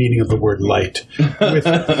know the meaning of the word light. With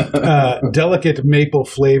delicate maple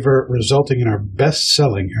flavor resulting in our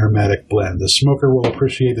best-selling aromatic blend. The smoker will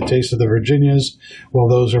appreciate the taste of the Virginias, while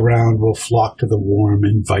those around will flock to the warm,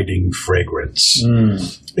 inviting fragrance.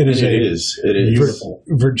 It is beautiful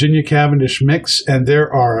Virginia Cavendish mix, and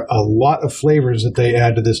there are a lot of flavors that they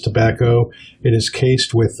add to this tobacco. It is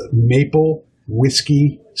cased with maple,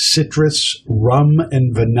 whiskey, citrus, rum,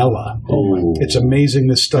 and vanilla. It's amazing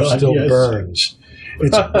this stuff still burns.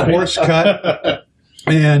 It's coarse cut.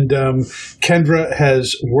 And Kendra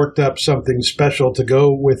has worked up something special to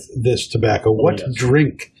go with this tobacco. What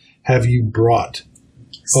drink have you brought?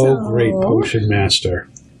 Great Potion Master.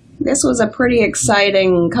 This was a pretty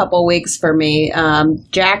exciting couple weeks for me.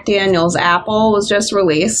 Jack Daniel's Apple was just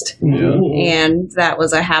released, and that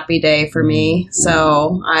was a happy day for me.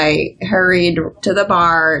 So I hurried to the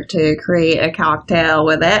bar to create a cocktail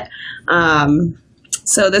with it.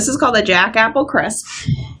 So this is called a Jack Apple Crisp,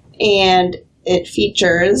 and it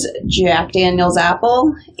features Jack Daniel's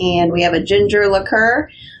Apple, and we have a ginger liqueur,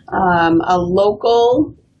 a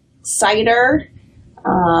local cider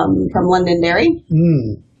from Londonderry.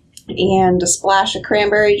 And a splash of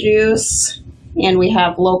cranberry juice, and we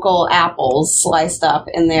have local apples sliced up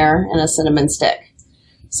in there and a cinnamon stick.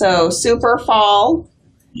 So super fall.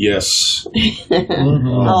 Yes. I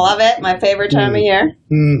love it. My favorite time of year.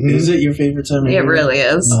 Is it your favorite time of year? It really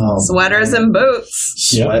is. Sweaters and boots.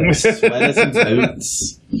 Sweaters and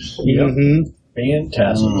boots.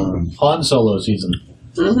 Fantastic. Han Solo season.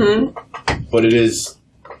 But it is,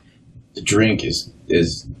 the drink is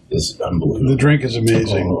unbelievable. The drink is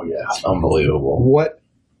amazing. Oh, yeah. It's unbelievable.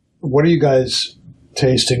 What are you guys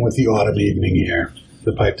tasting with the autumn evening here?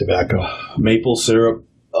 The pipe tobacco. Maple syrup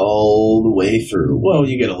all the way through. Well,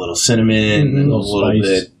 you get a little cinnamon and a little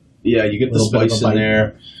bit. Yeah, you get the spice in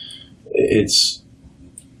there. It's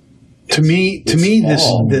to me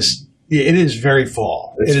this it is very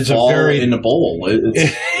fall. It is fall in a bowl.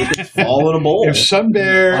 It's fall in a bowl. If Sun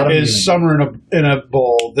Bear is summer in a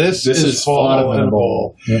bowl, this is fall in a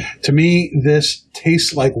bowl. Yep. To me, this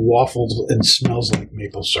tastes like waffles and smells like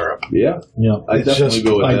maple syrup. Yeah. I definitely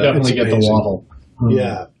go with that. I definitely get the waffle.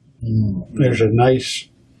 Yeah. There's a nice,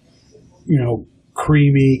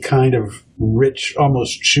 creamy kind of rich,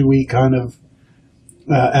 almost chewy kind of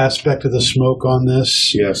aspect of the smoke on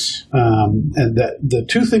this. Yes. And that the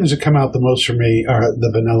two things that come out the most for me are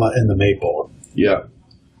the vanilla and the maple. Yeah,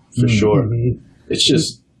 for sure. It's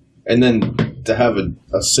just, and then to have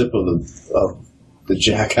a sip of the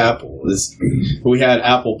Jack Apple. We had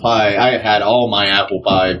apple pie. I had all my apple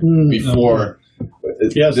pie before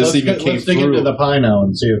this even came let's dig into the pie now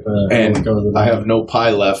and see if I have no pie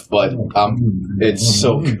left, but it's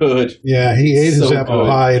so good. Yeah, he ate his apple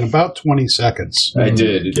pie in about 20 seconds. I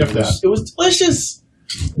did. It was delicious.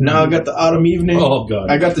 Now I got the autumn evening. Oh, God.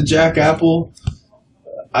 I got the Jack Apple.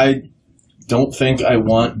 I don't think I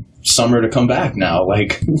want summer to come back now.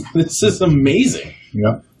 Like, this is amazing.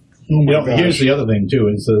 Yeah. Here's the other thing, too,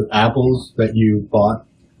 is the apples that you bought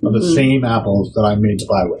are the same apples that I made the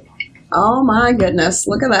pie with. Oh my goodness.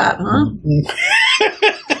 Look at that, huh?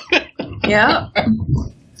 Yeah.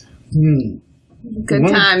 Good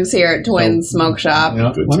times here at Twin Smoke Shop.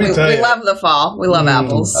 Yeah. Let me tell you, we love the fall. We love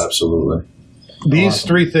apples. Absolutely. These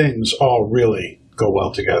three things all really go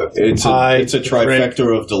well together. It's a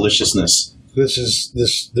trifecta of deliciousness. This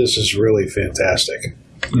is really fantastic.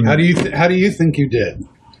 How do you think you did?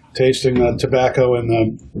 Tasting the tobacco and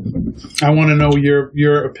I want to know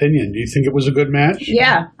your opinion. Do you think it was a good match?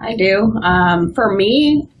 Yeah, I do. For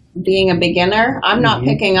me, being a beginner, I'm not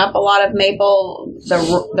picking up a lot of maple.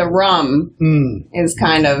 The rum is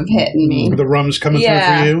kind of hitting me. The rum's coming through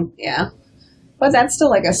for you? Yeah. But that's still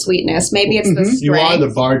like a sweetness. Maybe it's the strength. You are the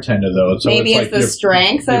bartender, though. So maybe it's the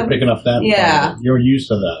strength you're picking up that. Yeah. You're used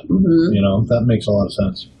to that. That makes a lot of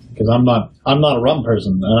sense. Because I'm not a rum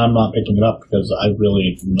person, and I'm not picking it up because I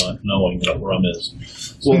really am not knowing what rum is.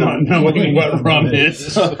 Well, not knowing what rum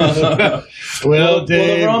is. The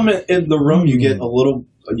rum you get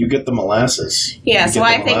you get the molasses. Yeah, so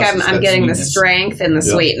I think I'm getting the strength and the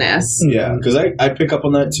sweetness. Yeah, because I pick up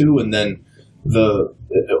on that too, and then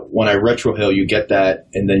when I retrohale, you get that,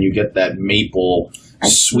 and then you get that maple. I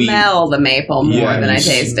sweet. Smell the maple more than I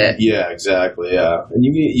taste it. Yeah, exactly. Yeah, and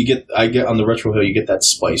I get on the retrohale, you get that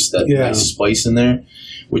spice, nice spice in there.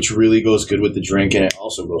 which really goes good with the drink, and it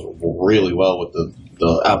also goes really well with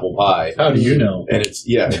the apple pie. How do you know? And it's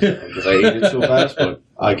because I ate it so fast, but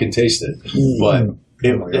I can taste it. But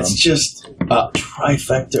it's just a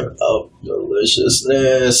trifecta of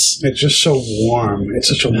deliciousness. It's just so warm. It's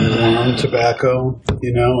such a warm tobacco.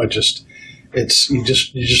 You know, you just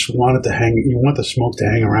want it to hang. You want the smoke to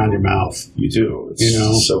hang around your mouth. You do.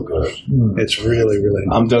 It's so good. It's really, really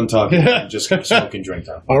nice. I'm done talking. I'm just smoking drink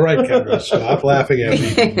time. All right, Kendra, stop laughing at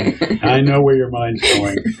me. I know where your mind's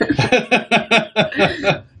going.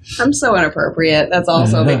 I'm so inappropriate. That's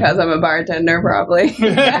also because I'm a bartender, probably.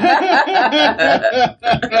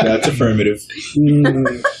 That's affirmative.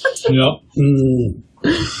 Yep.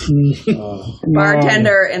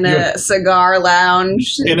 Bartender in a cigar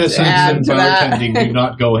lounge. Innocence and bartending do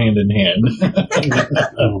not go hand in hand.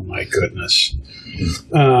 Oh, my goodness.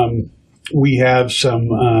 We have some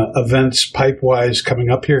events pipe-wise coming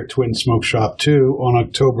up here at Twin Smoke Shop 2 on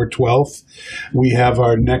October 12th. We have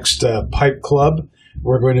our next pipe club.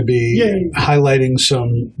 We're going to be highlighting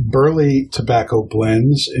some Burley tobacco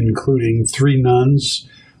blends, including Three Nuns,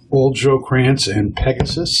 Old Joe Krantz, and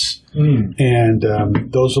Pegasus. And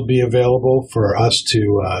those will be available for us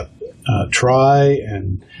to try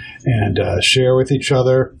and share with each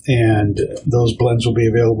other. And those blends will be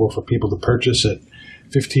available for people to purchase at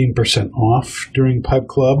 15% off during Pipe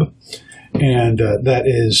Club. And that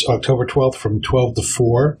is October 12th from 12 to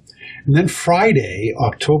 4. And then Friday,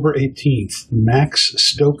 October 18th, Max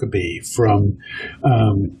Stokeby from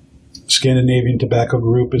Scandinavian Tobacco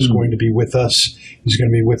Group is going to be with us. He's going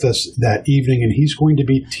to be with us that evening, and he's going to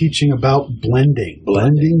be teaching about blending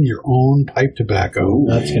your own pipe tobacco. Ooh,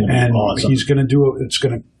 that's going to be awesome. He's going to it's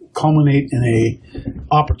going to culminate in a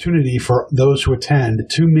opportunity for those who attend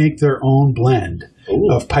to make their own blend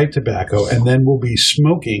of pipe tobacco, and then we'll be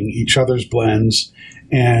smoking each other's blends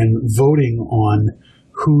and voting on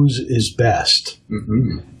whose is best.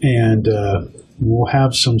 And we'll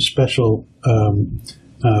have some special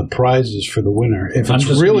prizes for the winner. If I'm it's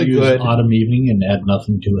just really use good, autumn evening and add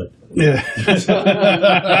nothing to it. yeah.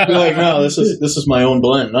 Be like, no, this is my own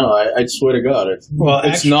blend. No, I swear to God,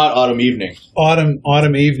 it's not autumn evening.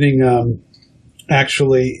 Autumn evening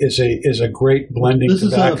actually is a great blending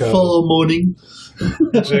tobacco. This is a fall morning.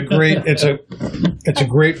 It's a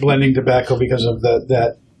great blending tobacco because of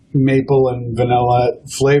that maple and vanilla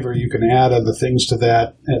flavor. You can add other things to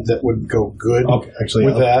that would go good. Okay, actually,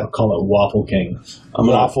 with that. I'll call it Waffle King.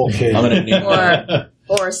 Waffle King. I'm gonna name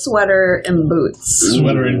Or sweater and boots.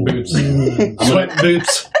 Sweater and boots. Sweat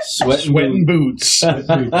boots. Sweat and boots.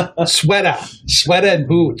 Sweater and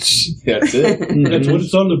boots. That's it. That's what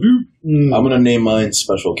it's on the boot. I'm gonna name mine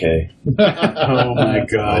Special K. Oh my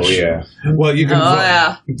gosh. Oh yeah. Well, you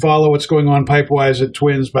can follow what's going on pipe-wise at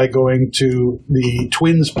Twins by going to the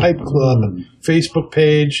Twins Pipe Club Facebook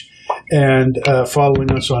page and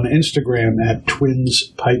following us on Instagram at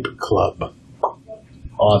Twins Pipe Club.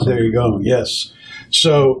 Awesome. There you go. Yes.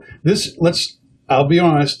 So I'll be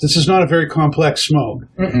honest, this is not a very complex smoke.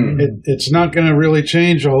 It's not going to really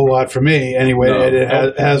change a whole lot for me anyway. No.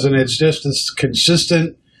 It hasn't. It's just this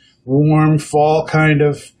consistent, warm fall kind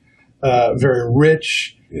of, very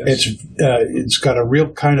rich. Yes. It's got a real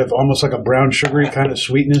kind of almost like a brown sugary kind of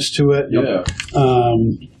sweetness to it. Yeah.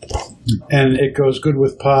 And it goes good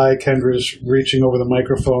with pie. Kendra's reaching over the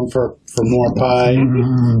microphone for more pie.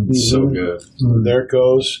 So good. There it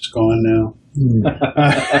goes. It's gone now.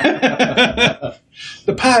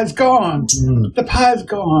 The pie's gone. The pie's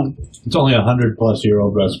gone. It's only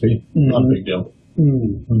 100-plus-year-old recipe. Not a big deal.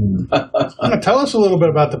 Tell us a little bit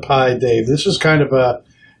about the pie, Dave. This is kind of a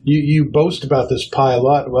you boast about this pie a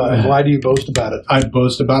lot. Why do you boast about it? I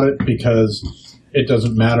boast about it because it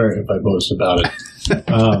doesn't matter if I boast about it.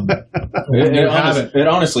 It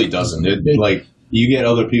honestly doesn't. Like you get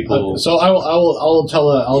other people. So I'll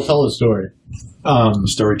tell a story.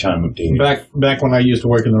 Story time with Dave. Back when I used to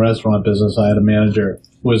work in the restaurant business, I had a manager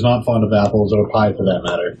who was not fond of apples or pie for that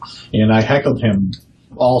matter, and I heckled him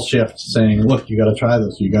all shift, saying, "Look, you got to try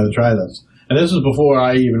this. You got to try this." And this was before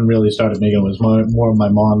I even really started making it. It was more of my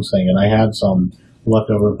mom's thing, and I had some left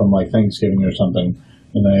over from like Thanksgiving or something,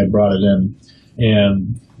 and I had brought it in,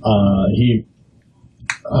 and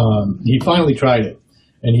he finally tried it,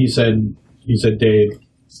 and he said, "Dave,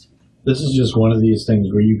 this is just one of these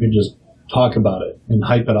things where you could just talk about it and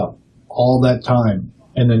hype it up all that time,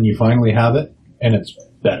 and then you finally have it, and it's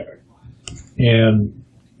better." And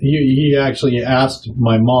he actually asked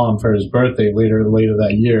my mom for his birthday later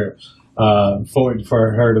that year for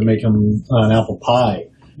her to make him an apple pie,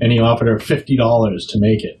 and he offered her $50 to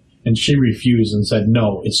make it, and she refused and said,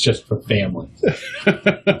 "No, it's just for family."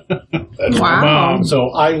 That's wow. my mom.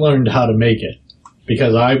 So I learned how to make it,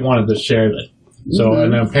 because I wanted to share it. So,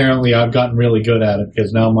 and apparently I've gotten really good at it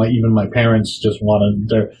because now even my parents just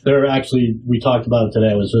they're actually, we talked about it today,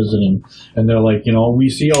 I was visiting, and they're like, we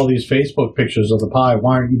see all these Facebook pictures of the pie,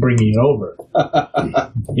 why aren't you bringing it over?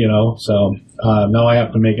 So now I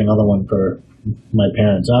have to make another one for my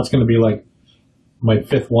parents. That's going to be like my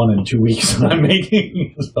 5th one in 2 weeks that I'm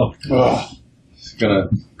making. So.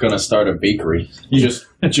 Gonna start a bakery. Just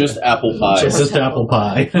apple pie. Just apple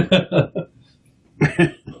pie.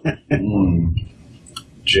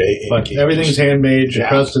 But everything's handmade. The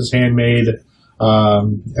crust is handmade.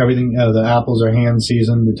 Everything. The apples are hand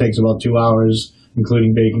seasoned. It takes about 2 hours,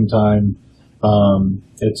 including baking time.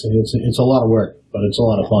 It's a lot of work, but it's a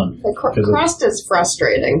lot of fun. The crust is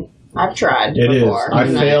frustrating. I've tried it before. Is. I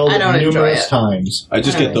failed numerous times. I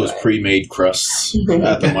just get those pre-made crusts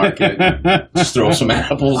at the market. Just throw some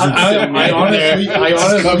apples. I honestly used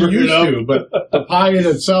to, but the pie in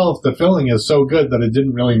itself, the filling is so good that it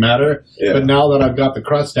didn't really matter. Yeah. But now that I've got the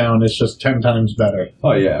crust down, it's just 10 times better.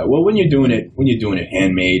 Oh yeah. Well, when you're doing it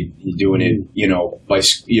handmade, you're doing it, by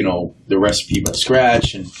the recipe by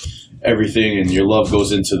scratch and everything, and your love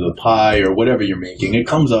goes into the pie or whatever you're making. It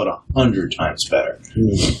comes out 100 times better.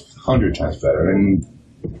 100 times better, and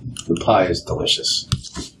the pie is delicious.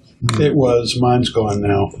 It was. Mine's gone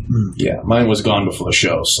now. Yeah, mine was gone before the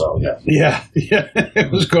show, so yeah.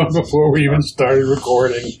 It was gone before we even started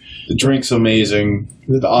recording. The drink's amazing.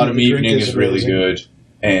 The autumn evening is really good,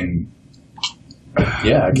 and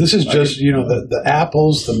this is just the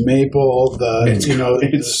apples, the maple,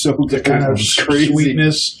 it's so the kind of crazy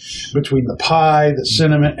sweetness between the pie, the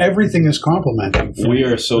cinnamon, everything is complementing. We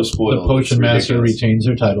are so spoiled. The Potion Master retains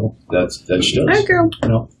her title. That's Thank you.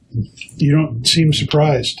 You don't seem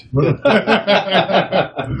surprised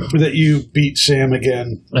that you beat Sam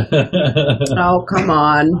again. Oh, come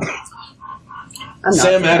on.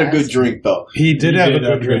 Sam had a good drink, though. He did have a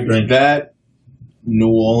good drink. That New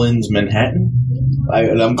Orleans Manhattan,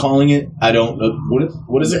 I'm calling it. I don't know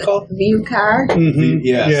what is it called? View car.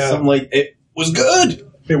 Yeah, something like it was good.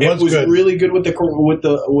 It was good. Really good with the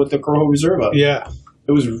Corojo Reserva. Yeah,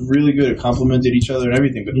 it was really good. It complemented each other and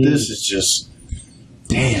everything. But this is just.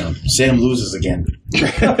 Damn, Sam loses again.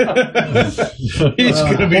 He's gonna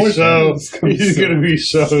be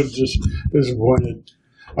so disappointed.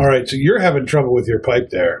 All right, so you're having trouble with your pipe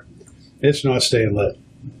there. It's not staying lit.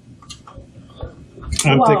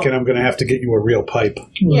 I'm thinking I'm gonna have to get you a real pipe.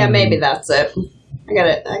 Yeah, maybe that's it. I got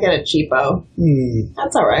a cheapo.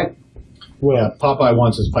 That's all right. Well, Popeye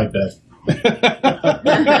wants his pipe back.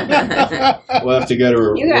 We'll have to get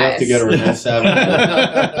her. We'll have to get her an S7.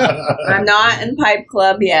 I'm not in pipe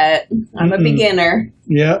club yet. I'm a beginner.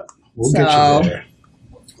 Yep, we'll get you there.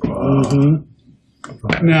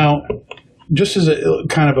 Now, just as a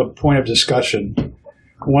kind of a point of discussion,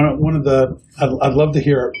 one of the I'd love to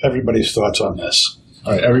hear everybody's thoughts on this.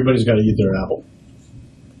 All right, everybody's got to eat their apple.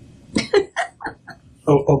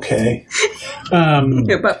 Oh, okay.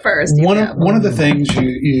 But first, one of the things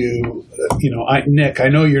Nick, I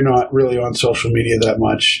know you're not really on social media that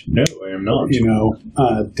much. No, I am not.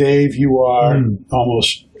 Dave, you are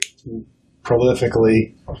almost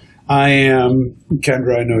prolifically. I am.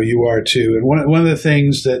 Kendra, I know you are too. And one of the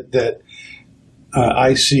things that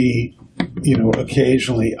I see,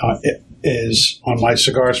 occasionally is on my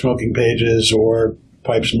cigar smoking pages or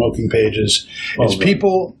pipe smoking pages is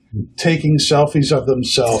people taking selfies of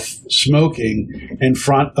themselves smoking in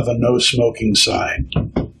front of a no smoking sign.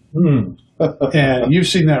 And you've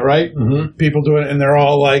seen that, right? Mm-hmm. People do it, and they're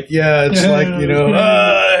all like, "Yeah, it's like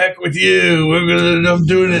heck with you. I'm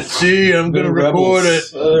doing it. See, I'm going to record it.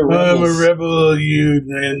 I'm a rebel, you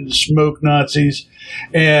and smoke Nazis."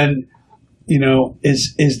 And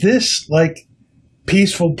is this like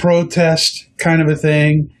peaceful protest kind of a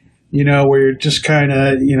thing? Where you're just kind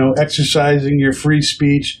of, exercising your free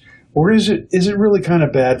speech, or is it really kind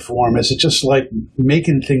of bad form? Is it just like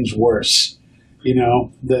making things worse?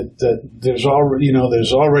 That there's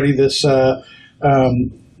already this kind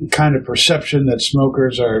of perception that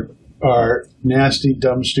smokers are nasty,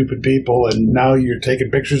 dumb, stupid people, and now you're taking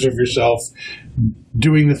pictures of yourself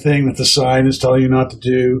doing the thing that the sign is telling you not to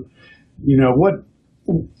do.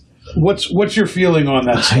 What's your feeling on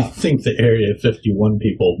that stuff? I think the Area 51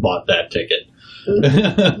 people bought that ticket.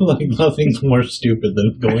 Like nothing's more stupid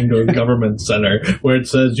than going to a government center where it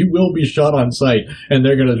says you will be shot on sight, and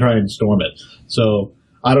they're going to try and storm it. So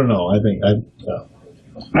I don't know. I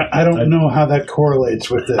don't know how that correlates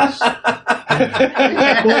with this.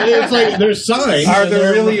 Well, it's like there's signs. Are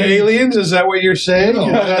there really aliens? Is that what you're saying? No,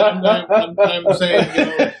 I'm saying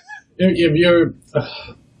if you're.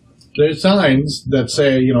 there's signs that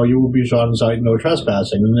say, you will be shot on sight, no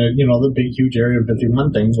trespassing. And the big, huge Area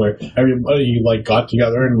 51 things where everybody got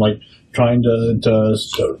together and trying to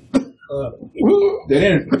they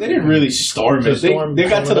didn't really storm it. They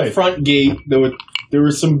got to the front gate. There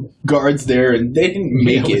were some guards there, and they didn't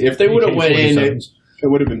make it. If they would have went in, it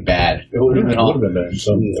would have been bad. It would have been bad.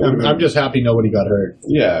 So I'm just happy nobody got hurt.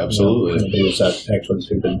 Yeah, absolutely. It was actually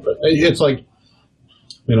stupid, but it's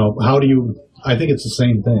how do you? I think it's the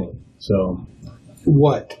same thing. So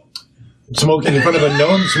what? Smoking in front of a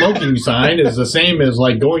known smoking sign is the same as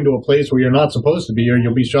going to a place where you're not supposed to be or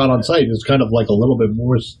you'll be shot on sight. It's kind of a little bit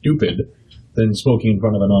more stupid than smoking in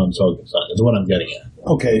front of a non-smoking sign is what I'm getting at.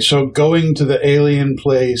 Okay, so going to the alien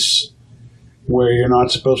place where you're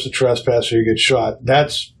not supposed to trespass or you get shot,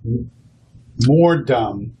 that's more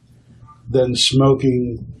dumb than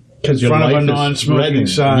smoking in front of a non-smoking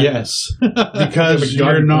sign. Yes. Because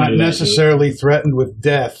you're not necessarily threatened with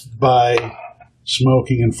death by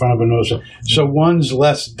smoking in front of a nose. So one's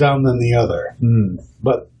less dumb than the other.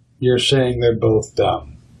 But you're saying they're both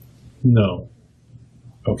dumb. No.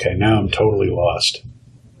 Okay, now I'm totally lost.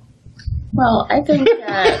 Well, I think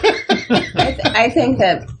that I think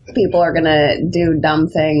that people are going to do dumb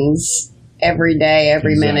things every day,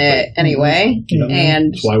 every minute anyway. Mm-hmm.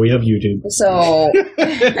 And that's why we have YouTube. So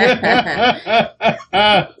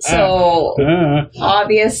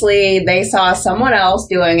obviously they saw someone else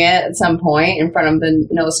doing it at some point in front of the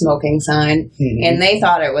no smoking sign, and they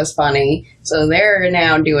thought it was funny. So they're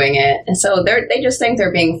now doing it. And so they just think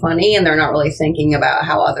they're being funny, and they're not really thinking about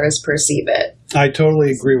how others perceive it. I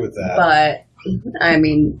totally agree with that. But, I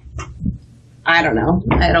mean, I don't know.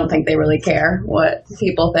 I don't think they really care what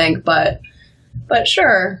people think, but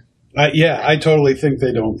sure. I totally think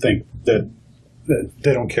they don't think that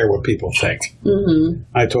they don't care what people think. Mm-hmm.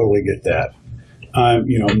 I totally get that.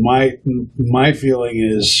 My feeling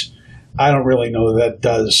is I don't really know that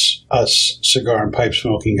does us cigar and pipe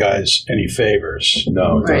smoking guys any favors.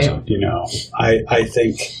 No, it doesn't. I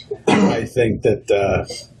think that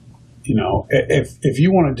if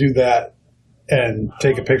you want to do that and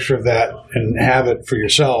take a picture of that and have it for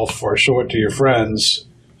yourself or show it to your friends,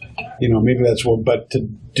 maybe that's what. But to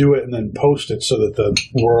do it and then post it so that the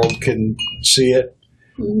world can see it,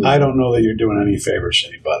 I don't know that you're doing any favors to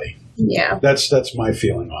anybody. Yeah, that's my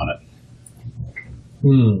feeling on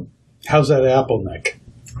it. How's that apple, Nick?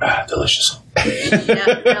 Delicious. Now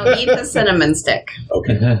eat the cinnamon stick.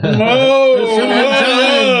 Okay.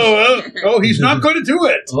 Oh, he's not going to do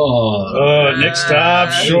it. Oh, Nick, stop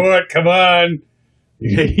short. Come on.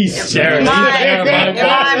 He's terrible.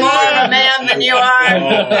 I'm more of a man than you are.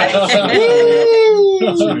 You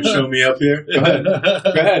want to show me up here? Go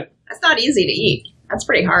ahead. That's not easy to eat. That's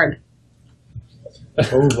pretty hard.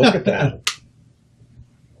 Oh, look at that.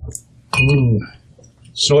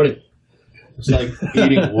 Sorted. It's like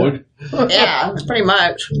eating wood. Yeah, pretty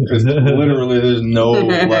much. Literally, there's no,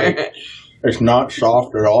 it's not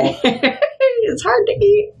soft at all. It's hard to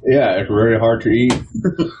eat. Yeah, it's very hard to eat.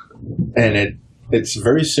 And it's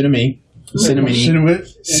very cinnamony.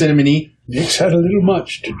 Cinnamony. Nick's had a little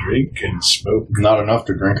much to drink and smoke. Not enough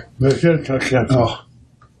to drink. Oh.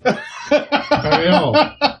 I know.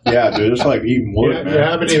 Yeah, dude, it's like eating wood, man.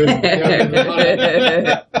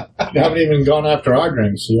 You haven't even gone after our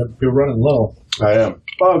drinks. You're running low. I am.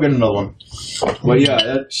 Well, I'll get another one. But yeah,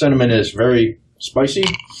 that cinnamon is very spicy,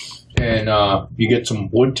 and you get some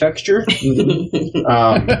wood texture.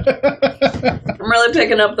 I'm really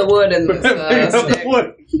picking up the wood in this stick.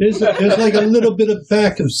 There's like a little bit of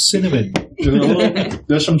back of cinnamon.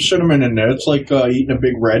 There's some cinnamon in there. It's like eating a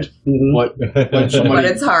big red, but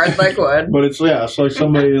it's hard like wood. But it's like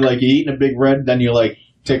somebody you eating a big red, then you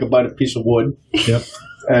take a bite of a piece of wood. Yep.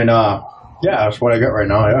 And that's what I got right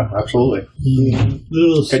now. Yeah, absolutely.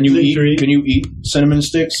 Can you eat cinnamon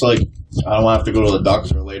sticks? I don't have to go to the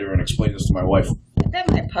doctor later and explain this to my wife. I bet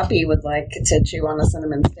my puppy would like to chew on a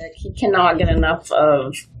cinnamon stick. He cannot get enough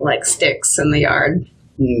of sticks in the yard.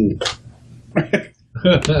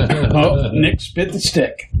 Oh, Nick spit the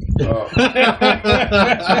stick. Oh,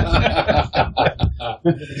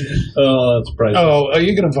 that's priceless. Oh, are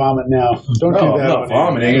you going to vomit now? Don't do that. I'm not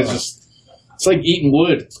vomiting. It's like eating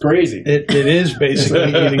wood. It's crazy. It is basically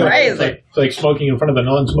eating crazy. It's like smoking in front of a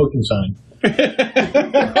non-smoking sign.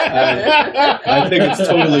 I think it's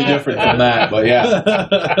totally different from that, but yeah.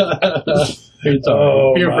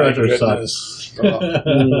 Peer pressure sucks.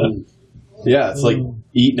 Yeah, it's like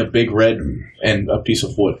eating a big red and a piece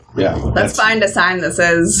of wood. Yeah, Let's find a sign that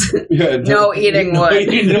says yeah, no eating wood.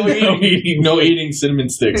 No eating cinnamon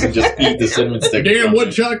sticks, and just eat the cinnamon stick. Damn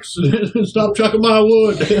woodchucks! Stop chucking my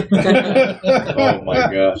wood! Oh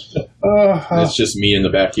my gosh! It's just me in the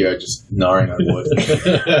backyard just gnawing on wood.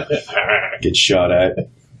 Get shot at.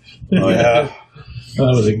 Oh yeah. That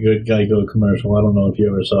was a good Geico commercial. I don't know if you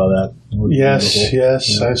ever saw that. Yes, beautiful.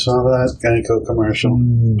 yeah. I saw that Geico commercial.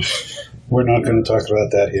 We're not going to talk about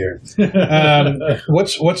that here.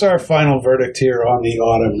 What's our final verdict here on the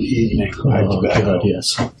autumn evening? Oh, God,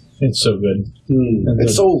 yes. It's so good.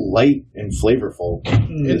 It's so light and flavorful.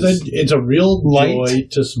 It's a real Light. joy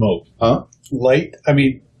to smoke. Huh? Light? I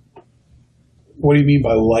mean, what do you mean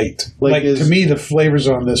by light? Like to me, the flavors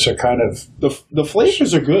on this are kind of... The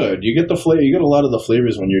flavors are good. You get the flavor. You get a lot of the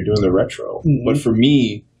flavors when you're doing the retro. But for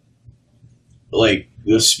me, like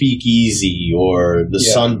the Speakeasy or the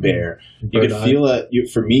Sun Bear, you could feel it.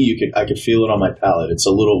 For me, I could feel it on my palate. It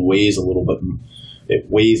weighs a little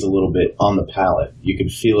bit on the palate. You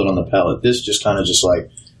could feel it on the palate. This just kind of just like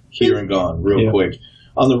here and gone real quick.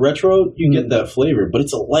 On the retro, you get that flavor, but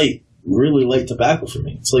it's a really light tobacco for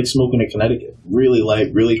me. It's like smoking a Connecticut. Really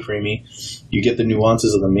light, really creamy. You get the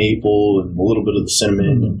nuances of the maple and a little bit of the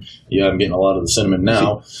cinnamon. Yeah, I'm getting a lot of the cinnamon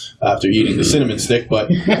now after eating the cinnamon stick, but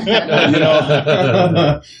you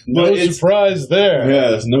know, no surprise there. Yeah,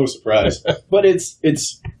 there's no surprise. But it's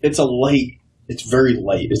a light. It's very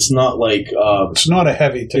light. It's not like it's not a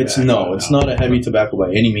heavy tobacco. It's not a heavy tobacco by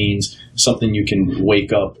any means. Something you can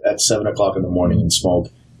wake up at 7 o'clock in the morning and smoke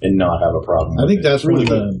and not have a problem. I think that's really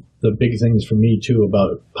one of the big things for me too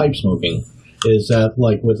about pipe smoking is that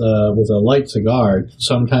like with a light cigar,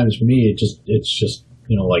 sometimes for me it's just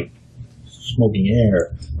you know like smoking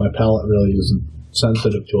air. My palate really isn't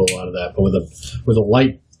sensitive to a lot of that. But with a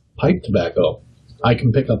light pipe tobacco, I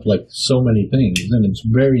can pick up like so many things, and it's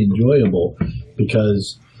very enjoyable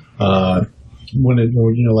because when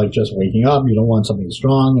you know like just waking up, you don't want something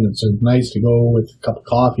strong, and it's nice to go with a cup of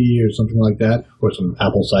coffee or something like that, or some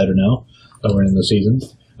apple cider now that we're in the season.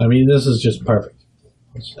 I mean, this is just perfect.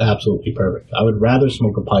 It's absolutely perfect. I would rather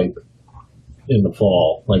smoke a pipe in the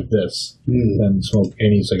fall like this than smoke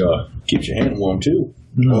any cigar. Keeps your hand warm too.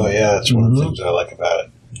 Oh yeah, that's one of the things I like about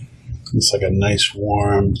it. It's like a nice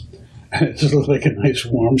warm. It's just like a nice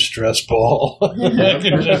warm stress ball. I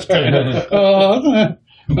can just kind of,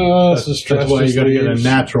 it's a stress. That's why you got to get a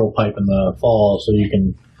natural pipe in the fall so you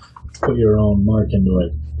can put your own mark into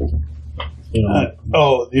it. You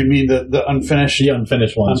know, you mean the unfinished? The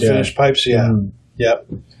unfinished ones, unfinished pipes, yeah. Yep.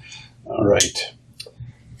 All right.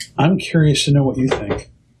 I'm curious to know what you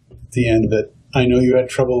think at the end of it. I know you had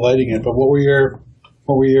trouble lighting it, but what were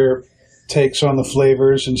your takes on the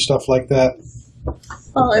flavors and stuff like that?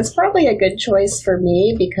 Well, it's probably a good choice for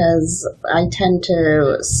me because I tend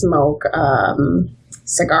to smoke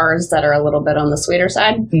cigars that are a little bit on the sweeter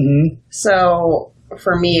side. Mm-hmm. So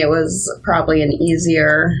for me, it was probably an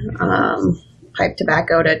easier pipe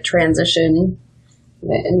tobacco to transition.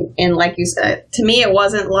 And like you said, to me, it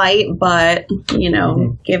wasn't light, but, you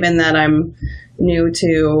know, given that I'm new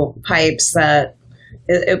to pipes, that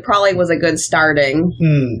it probably was a good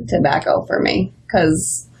starting tobacco for me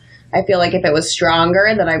because I feel like if it was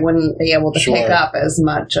stronger, then I wouldn't be able to pick up as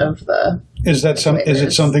much of the. Is that Is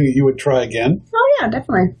it something that you would try again? Oh yeah,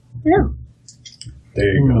 definitely. Yeah.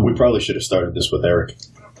 There you go. We probably should have started this with Eric.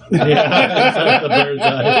 Yeah, the bird's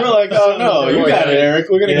eye. We're like, oh no, you got it, Eric.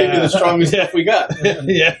 We're gonna give you the strongest stuff we got.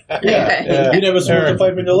 Yeah. You never smoked a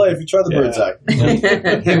pipe in your life. You tried the bird's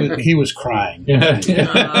eye. He was crying. Okay.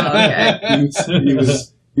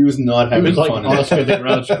 He was not having fun. It was like Oscar the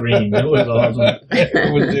Grouch Green. It was awesome.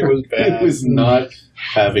 It was bad. He was not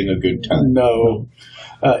having a good time. No.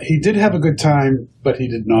 He did have a good time, but he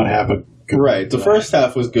did not have a good Right. The first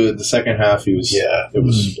half was good. The second half, it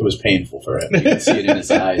was painful for him. You could see it in his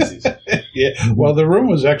eyes. Well, the room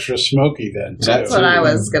was extra smoky then, too. That's what I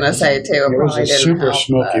was going to say, too. It was a super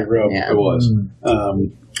smoky room. Yeah. It was.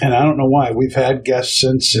 And I don't know why. We've had guests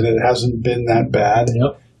since, and it hasn't been that bad.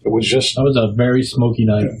 Yep. It was just... That was a very smoky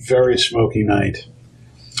night. A very smoky night.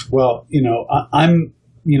 Well, I'm,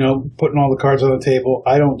 putting all the cards on the table.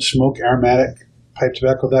 I don't smoke aromatic pipe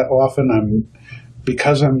tobacco that often.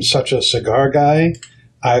 Because I'm such a cigar guy,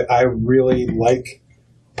 I really like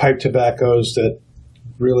pipe tobaccos that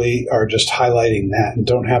really are just highlighting that and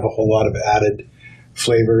don't have a whole lot of added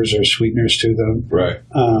flavors or sweeteners to them. Right.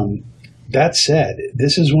 That said,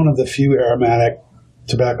 this is one of the few aromatic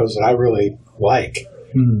tobaccos that I really like.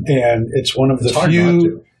 And it's one of the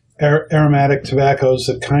few aromatic tobaccos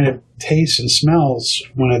that kind of tastes and smells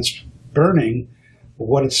when it's burning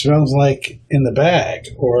what it smells like in the bag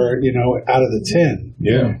or, out of the tin.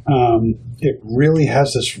 Yeah. It really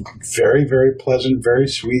has this very, very pleasant, very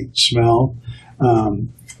sweet smell.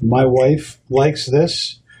 My wife likes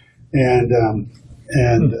this, and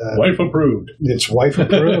wife approved. It's wife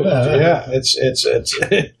approved. Yeah,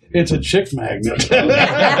 it's a chick magnet.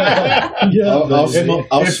 I'll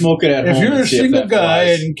smoke it at home. If you're and a see if single that guy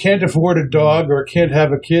flies. and can't afford a dog or can't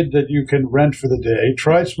have a kid that you can rent for the day,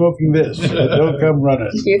 try smoking this. Don't come running.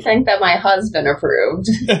 Do you think that my husband approved?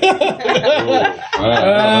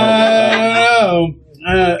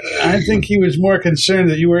 I think he was more concerned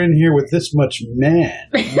that you were in here with this much man.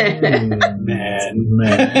 Man.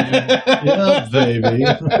 Yeah, baby.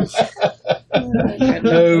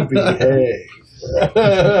 Oh, behave.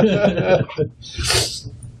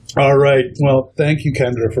 All right. Well, thank you,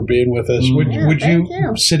 Kendra, for being with us. Would you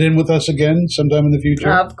sit in with us again sometime in the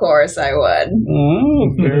future? Of course I would.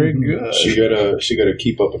 Oh, very good. She gotta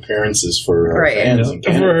keep up appearances for her Right. fans. in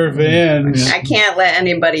Canada. For her fans. I can't let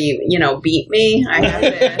anybody, beat me. I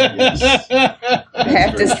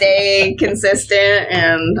have to stay consistent,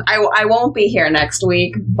 and I won't be here next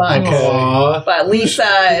week, but Okay. but Lisa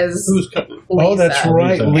is. Who's coming? Lisa. Oh, that's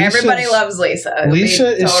right. Lisa. Everybody loves Lisa. It'd be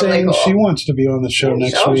Lisa is totally saying cool. she wants to be on the show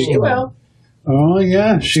next Oh, week. she will. Oh,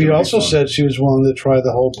 yeah. She gonna be also fun. said she was willing to try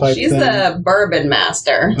the whole pipe She's thing. the bourbon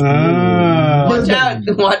master. Ah. Watch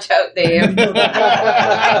out, Dave.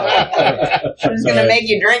 She's gonna make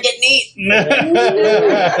you drink it neat.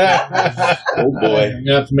 Oh boy. I'm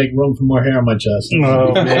gonna have to make room for more hair on my chest.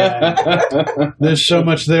 Oh, man. There's so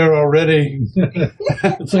much there already.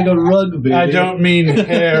 It's like a rug, baby. I don't mean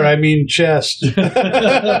hair, I mean chest. With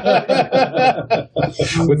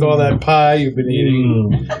all that pie you've been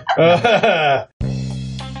eating.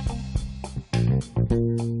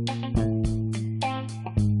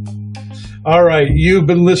 All right, you've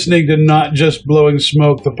been listening to Not Just Blowing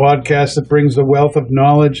Smoke, the podcast that brings the wealth of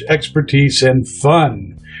knowledge, expertise, and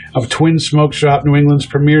fun of Twin Smoke Shop, New England's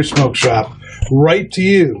premier smoke shop, right to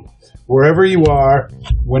you, wherever you are,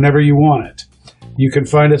 whenever you want it. You can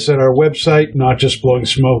find us at our website,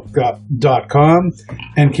 notjustblowingsmoke.com,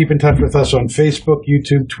 and keep in touch with us on Facebook,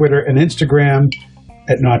 YouTube, Twitter, and Instagram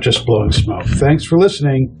at Not Just Blowing Smoke. Thanks for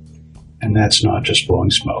listening, and that's Not Just Blowing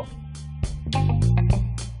Smoke.